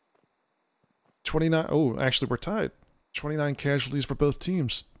 29. Oh, actually, we're tied. 29 casualties for both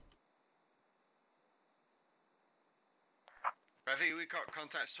teams. Ravi, we got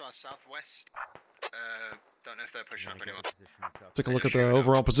contacts to our southwest. Don't know if they're pushing up anyone. Take a look at the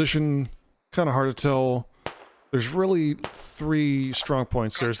overall position. Kind of hard to tell. There's really 3 strong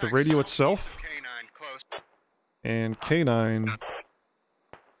points. There's the radio itself. K9, close. And K9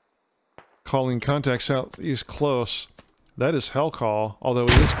 calling contacts southeast close. That is Hell Call, although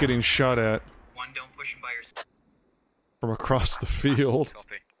he is getting shot at One, don't push him by yourself. from across the field.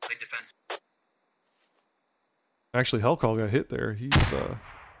 Copy. Play defense. Actually, Hell Call got hit there. He's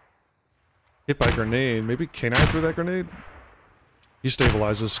hit by a grenade. Maybe K9 threw that grenade? He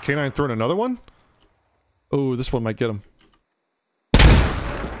stabilizes. K9 throwing another one? Oh, this one might get him.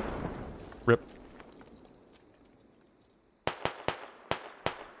 Rip.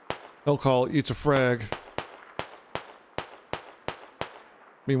 Hell Call eats a frag.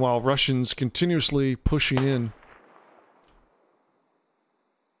 Meanwhile, Russians continuously pushing in.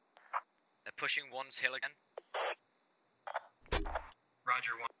 They're pushing one's hill again.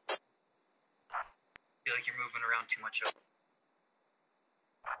 Roger, one. Feel like you're moving around too much.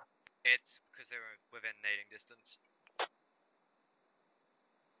 It's because they were within nading distance.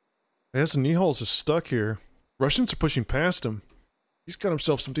 As Niholz is stuck here. Russians are pushing past him. He's got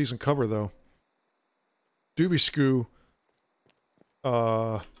himself some decent cover, though. Dubisku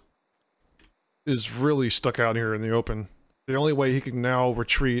is really stuck out here in the open. The only way he can now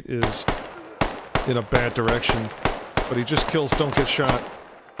retreat is in a bad direction. But he just kills, don't get shot.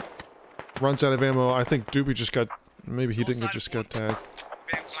 Runs out of ammo. I think Doobie just got... Maybe he didn't just get tagged.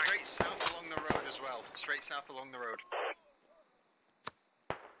 Straight south along the road as well. Straight south along the road.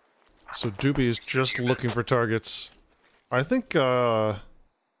 So Doobie is just looking for targets. I think Razor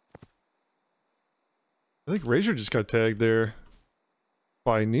just got tagged there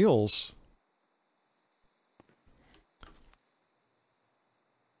by Niels.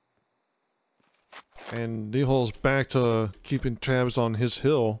 And Niels back to keeping tabs on his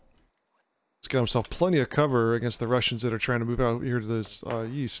hill. He's got himself plenty of cover against the Russians that are trying to move out here to this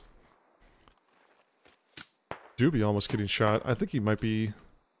east. Doobie almost getting shot. I think he might be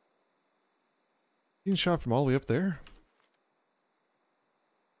getting shot from all the way up there.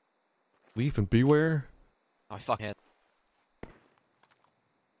 Leaf and Beware. Oh, fuck it. Is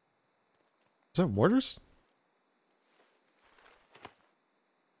that mortars?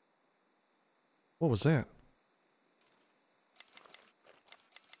 What was that?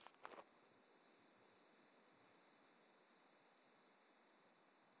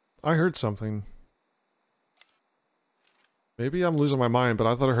 I heard something. Maybe I'm losing my mind, but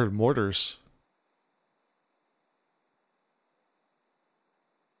I thought I heard mortars.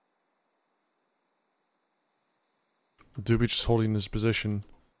 Doobie just holding his position.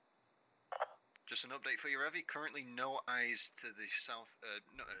 Just an update for you, Ravi. Currently, no eyes to the south.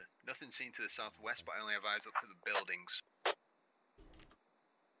 Nothing seen to the southwest, but I only have eyes up to the buildings.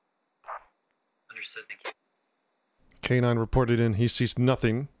 Understood, thank you. K9 reported in. He sees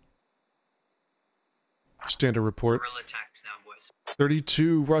nothing. Standard report. Guerrilla attacks now, boys.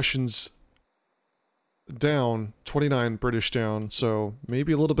 32 Russians down, 29 British down. So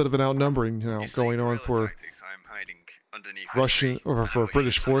maybe a little bit of an outnumbering, you know, going on for Tactics, I'm hiding underneath Russian or for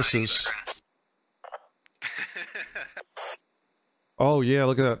British forces. Oh yeah,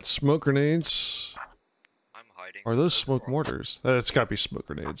 look at that. Smoke grenades. I'm hiding. Are those smoke mortars? It's gotta be smoke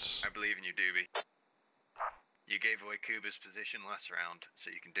grenades. I believe in you, Doobie. You gave away Kuba's position last round, so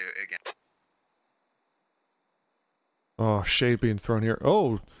you can do it again. Oh, shade being thrown here.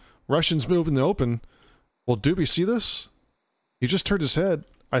 Oh, Russians move in the open. Will Doobie see this? He just turned his head.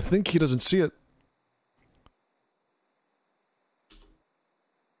 I think he doesn't see it.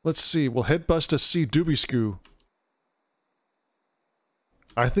 Let's see. Will Headbuster see Doobie-Scoo?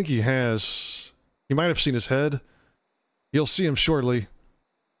 I think he has. He might have seen his head. You'll see him shortly.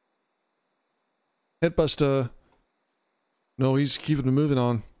 Headbuster. No, he's keeping the moving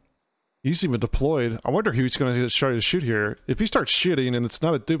on. He's even deployed. I wonder who he's going to try to shoot here. If he starts shooting and it's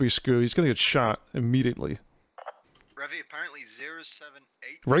not a doobie screw, he's going to get shot immediately. Revy, apparently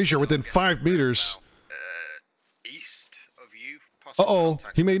 078. Razor within 5 meters. East of you. Possible Uh-oh,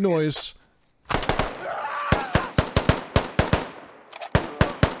 contact. he made noise.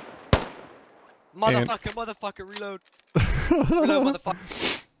 Motherfucker, reload. Reload,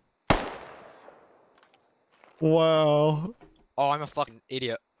 motherfucker. Wow. Oh, I'm a fucking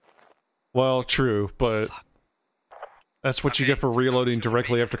idiot. Well, true, but that's what you get for reloading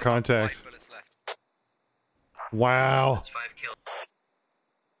directly after contact. Wow. That's 5 kills.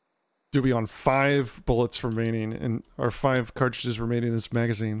 To be on 5 bullets remaining and or 5 cartridges remaining in his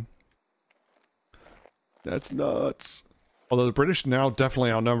magazine. That's nuts. Although the British now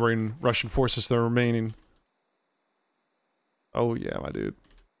definitely outnumbering Russian forces that are remaining. Oh yeah, my dude.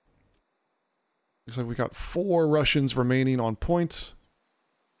 Looks like we got 4 Russians remaining on point.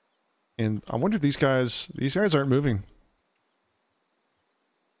 And I wonder if these guys aren't moving.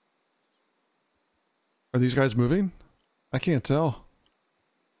 Are these guys moving? I can't tell.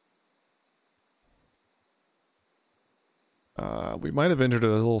 We might have entered a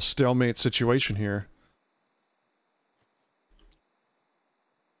little stalemate situation here.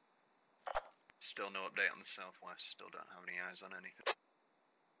 Still no update on the southwest. Still don't have any eyes on anything.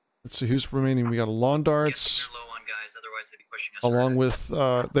 Let's see who's remaining. We got a Lawn Darts. Along with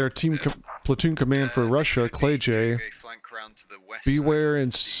their platoon command for Russia, Clay J, Beware,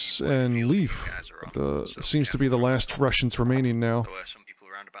 and Leaf. Seems to be the last Russians remaining now. There were some people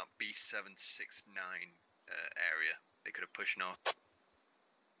around about B769 area. They could have pushed north.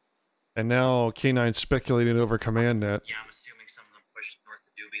 And now K9 speculating over command net. Yeah, I'm assuming some of them pushed north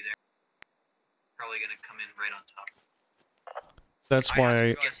of Doobie there. Probably gonna come in right on top. That's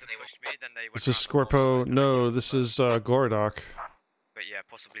why. This is Scorpo. No, this is Gorodok. But yeah,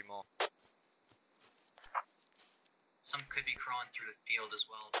 possibly more. Some could be crawling through the field as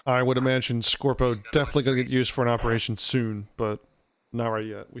well. I would imagine Scorpo definitely gonna get used for an operation soon, but not right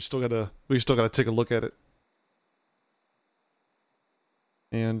yet. We still gotta take a look at it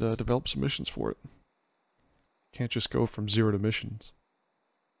and develop some missions for it. Can't just go from 0 to missions.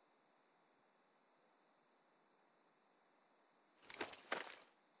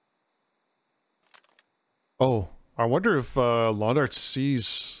 Oh, I wonder if Londart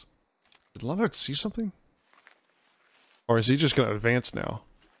sees... Did Londart see something? Or is he just gonna advance now?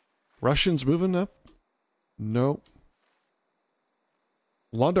 Russians moving up? Nope.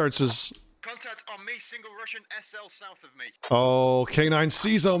 Londart's is... Contact on me, single Russian SL south of me. Oh, K9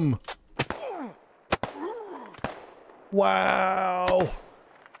 sees him! Wow!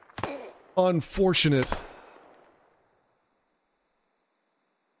 Unfortunate.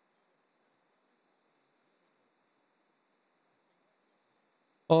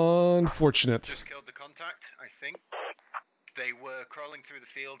 Unfortunate. Just killed the contact, I think. They were crawling through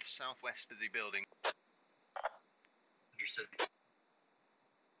the field southwest of the building. Understood.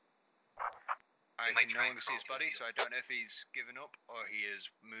 I can no longer see his body, so I don't know if he's given up or he has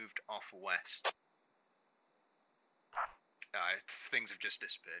moved off west. Things have just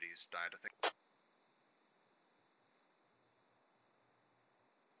disappeared. He's died, I think.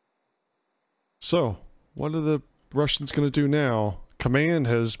 So, what are the Russians going to do now? Command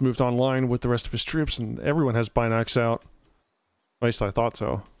has moved online with the rest of his troops, and everyone has binocs out. At least I thought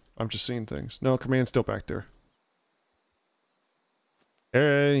so. I'm just seeing things. No, Command's still back there.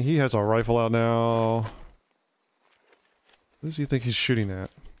 Hey, he has a rifle out now. What does he think he's shooting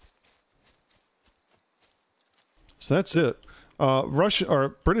at? So that's it.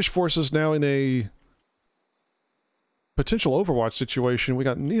 British forces now in a potential Overwatch situation. We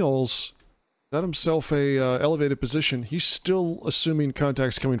got Niels. Got himself a elevated position. He's still assuming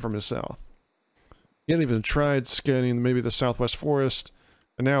contacts coming from his south. He hadn't even tried scanning maybe the southwest forest,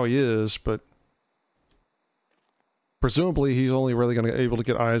 and now he is, but presumably he's only really going to be able to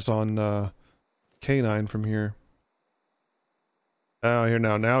get eyes on K9 from here. Oh, here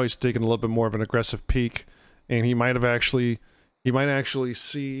now. Now he's taking a little bit more of an aggressive peek, and he might actually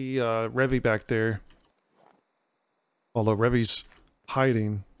see Revy back there. Although Revy's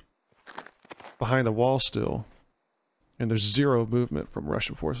hiding behind the wall still, and there's 0 movement from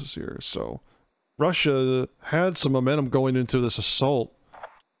Russian forces here, so Russia had some momentum going into this assault.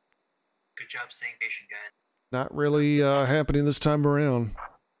 Good job staying patient, guys. Not really happening this time around.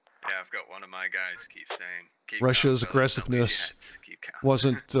 Yeah, I've got one of my guys keep saying. Keep Russia's calm, aggressiveness keep calm.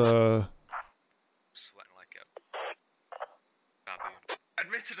 wasn't Sweating like a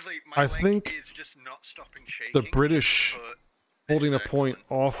baboon. Admittedly, my I leg think is just not stopping shaking. the British but holding a point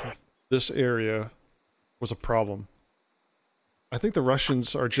off of this area was a problem. I think the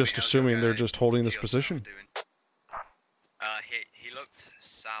Russians are just assuming they're just holding this position. He looked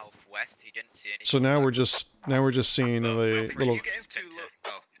southwest. He didn't see anything. So now we're just seeing a little.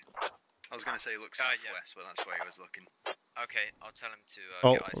 I was going to say look southwest, but that's where he was looking. Okay, I'll tell him to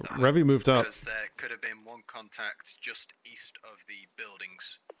Oh, get eyes that way. Revy moved up. Because there could have been one contact just east of the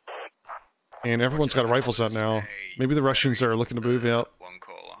buildings. And everyone's got rifles out now. Maybe the Russians are looking to move out.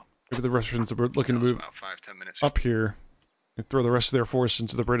 Maybe the Russians are looking to move up here and throw the rest of their force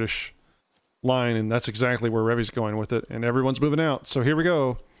into the British line, and that's exactly where Revy's going with it. And everyone's moving out. So here we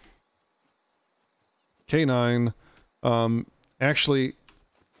go. K9. Actually,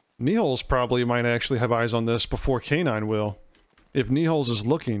 Niels probably might actually have eyes on this before K9 will. If Niels is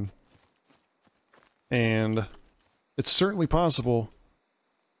looking. And it's certainly possible.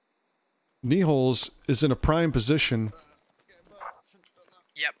 Niels is in a prime position.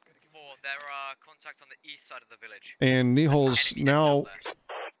 Yep, there are contacts on the east side of the village. And Niels now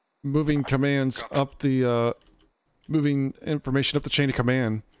moving commands up the, moving information up the chain of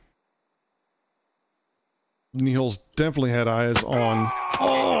command. Niels definitely had eyes on...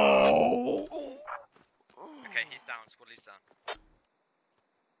 Oh! Okay, he's down. Squad leads down.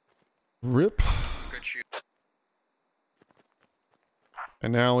 Rip. Good shoot.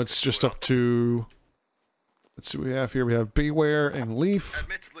 And now it's just up to... Let's see what we have here. We have Beware and Leaf.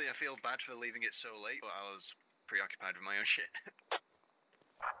 Admittedly, I feel bad for leaving it so late, but I was preoccupied with my own shit.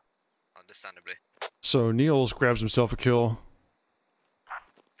 Understandably. So Niels grabs himself a kill.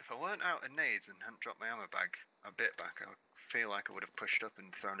 If I weren't out of nades and hadn't dropped my ammo bag a bit back, I feel like I would have pushed up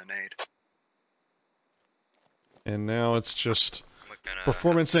and thrown a nade. And now it's just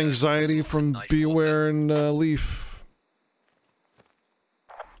performance anxiety from Beware and Leaf.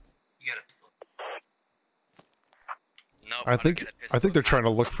 I think they're trying to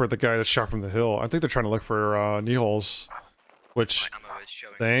look for the guy that shot from the hill. I think they're trying to look for Niels, which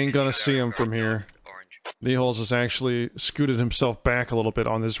they ain't gonna see him from here. Niels has actually scooted himself back a little bit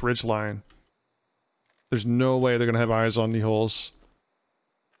on this ridge line. There's no way they're gonna have eyes on Niels.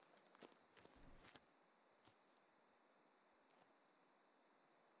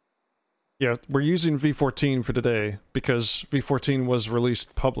 Yeah, we're using V14 for today because V14 was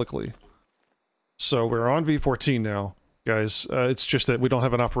released publicly. So we're on V14 now, guys. It's just that we don't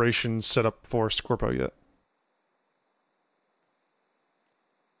have an operation set up for Scorpo yet.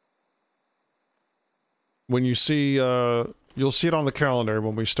 When you see, you'll see it on the calendar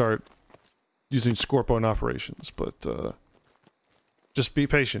when we start using Scorpo in operations, but just be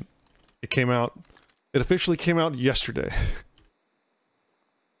patient. It came out, it officially came out yesterday.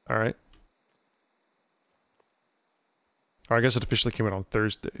 Alright. Or I guess it officially came out on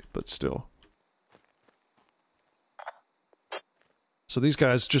Thursday, but still. So these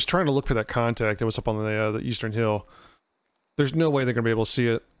guys just trying to look for that contact that was up on the eastern hill. There's no way they're going to be able to see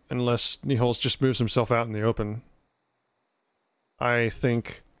it unless Niels just moves himself out in the open. I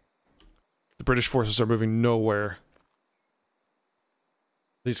think the British forces are moving nowhere.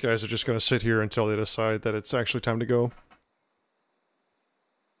 These guys are just going to sit here until they decide that it's actually time to go.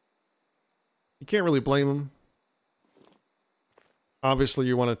 You can't really blame them. Obviously,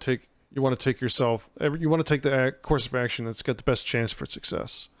 you want to take the course of action that's got the best chance for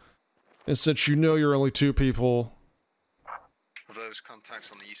success. And since you know you're only two people, those contacts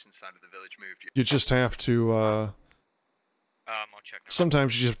on the eastern side of the village moved. You just have to. I'll check.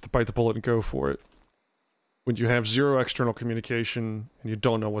 Sometimes you just have to bite the bullet and go for it. When you have zero external communication and you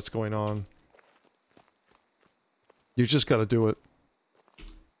don't know what's going on, you just got to do it.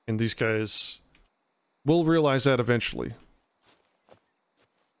 And these guys will realize that eventually.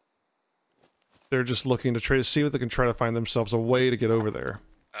 They're just looking to try to see what they can try to find themselves a way to get over there.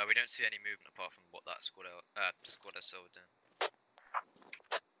 We don't see any movement apart from what that squad has sold in.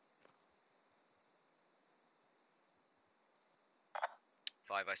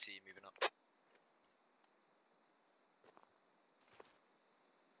 5, I see you moving up.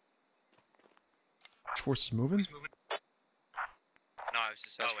 Which force is moving? No, it was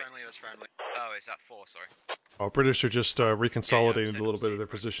just... That's friendly, that's friendly. Oh, is that 4, sorry. Oh, British are just reconsolidating a little bit of their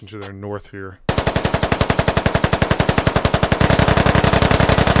position to their north here.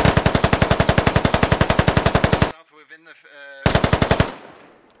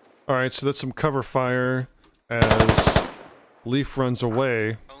 Alright, so that's some cover fire as Leaf runs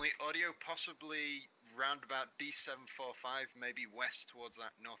away. Only audio possibly round about D745, maybe west towards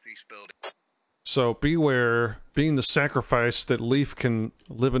that northeast building. So Beware, being the sacrifice that Leaf can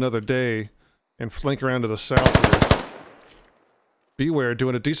live another day and flank around to the south here. Beware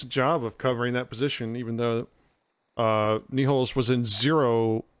doing a decent job of covering that position, even though Nihols was in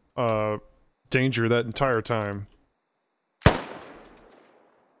zero danger that entire time.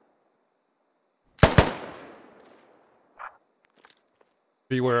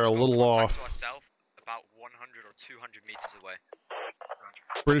 Beware a little off. About 100 or 200 meters away.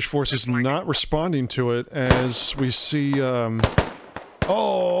 British forces not responding to it as we see, oh,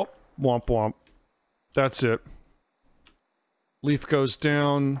 womp womp. That's it. Leaf goes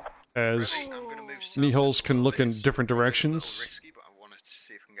down as Nihols can look in different directions.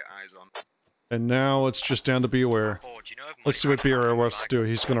 And now it's just down to Beware. Let's see what Beware wants to do.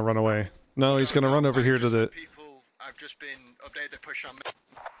 He's gonna run away. No, he's gonna run over here to the... I've just been updated to push on me.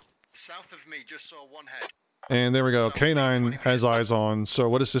 South of me, just saw one head. And there we go. K9 has eyes on. So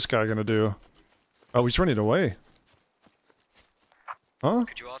what is this guy gonna do? Oh, he's running away. Huh?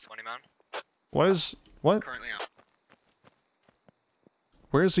 Could you ask 20 man? What is... what? Currently out.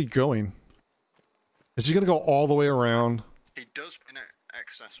 Where is he going? Is he gonna go all the way around? He does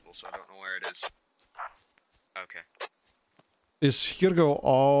inaccessible, so I don't know where it is. Okay. Is he gonna go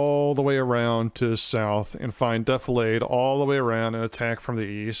all the way around to the south and find Defilade all the way around and attack from the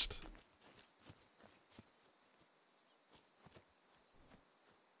east?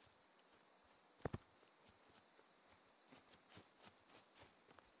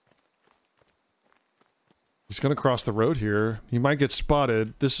 He's gonna cross the road here. He might get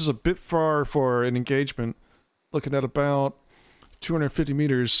spotted. This is a bit far for an engagement. Looking at about 250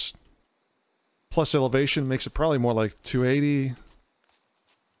 meters plus elevation makes it probably more like 280.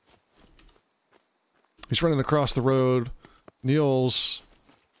 He's running across the road. Niels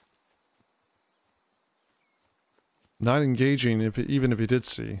not engaging even if he did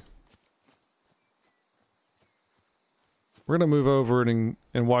see. We're gonna move over and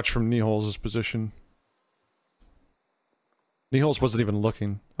watch from Niels' position. Niels wasn't even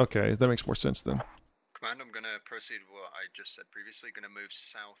looking. Okay, that makes more sense then. Command, I'm gonna proceed with what I just said previously. Gonna move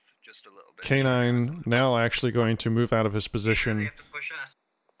south just a little bit. K9 now actually going to move out of his position. They have to push us.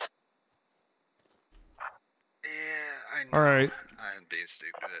 Yeah, I know. Alright. I'm being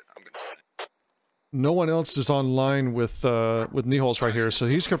stupid at it. I'm gonna say. No one else is online with Niels right here, so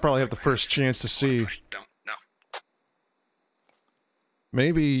he's gonna probably have the first chance to see.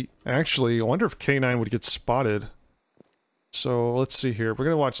 Maybe, actually, I wonder if K9 would get spotted. So, let's see here. We're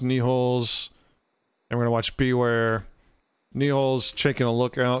gonna watch Niels, and we're gonna watch Beware. Niels taking a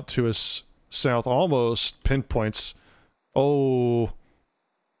look out to his south, almost pinpoints. Oh.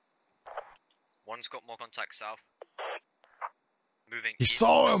 One's got more contact south. Moving. He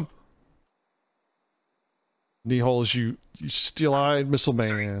saw him! Niels, you steel-eyed missile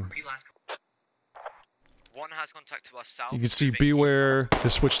man. One has contact to us south. You can see Beware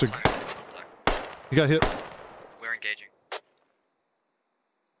has switched to... He got hit. We're engaging.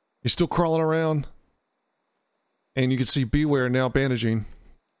 He's still crawling around. And you can see Beware now bandaging.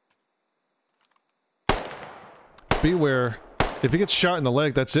 Beware, if he gets shot in the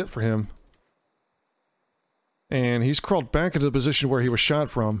leg, that's it for him. And he's crawled back into the position where he was shot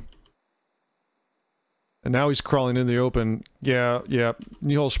from. And now he's crawling in the open. Yeah.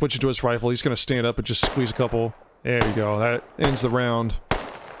 Niels switching to his rifle. He's going to stand up and just squeeze a couple. There you go. That ends the round.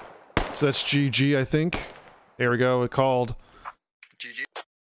 So that's GG, I think. There we go. It called. GG.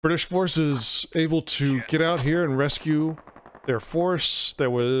 British forces able to get out here and rescue their force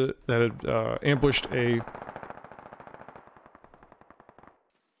that had ambushed a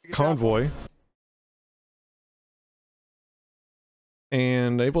convoy.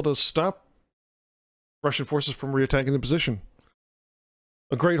 And able to stop Russian forces from reattacking the position.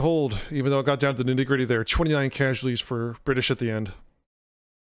 A great hold, even though it got down to the nitty-gritty there. 29 casualties for British at the end.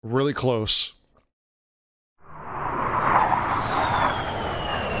 Really close.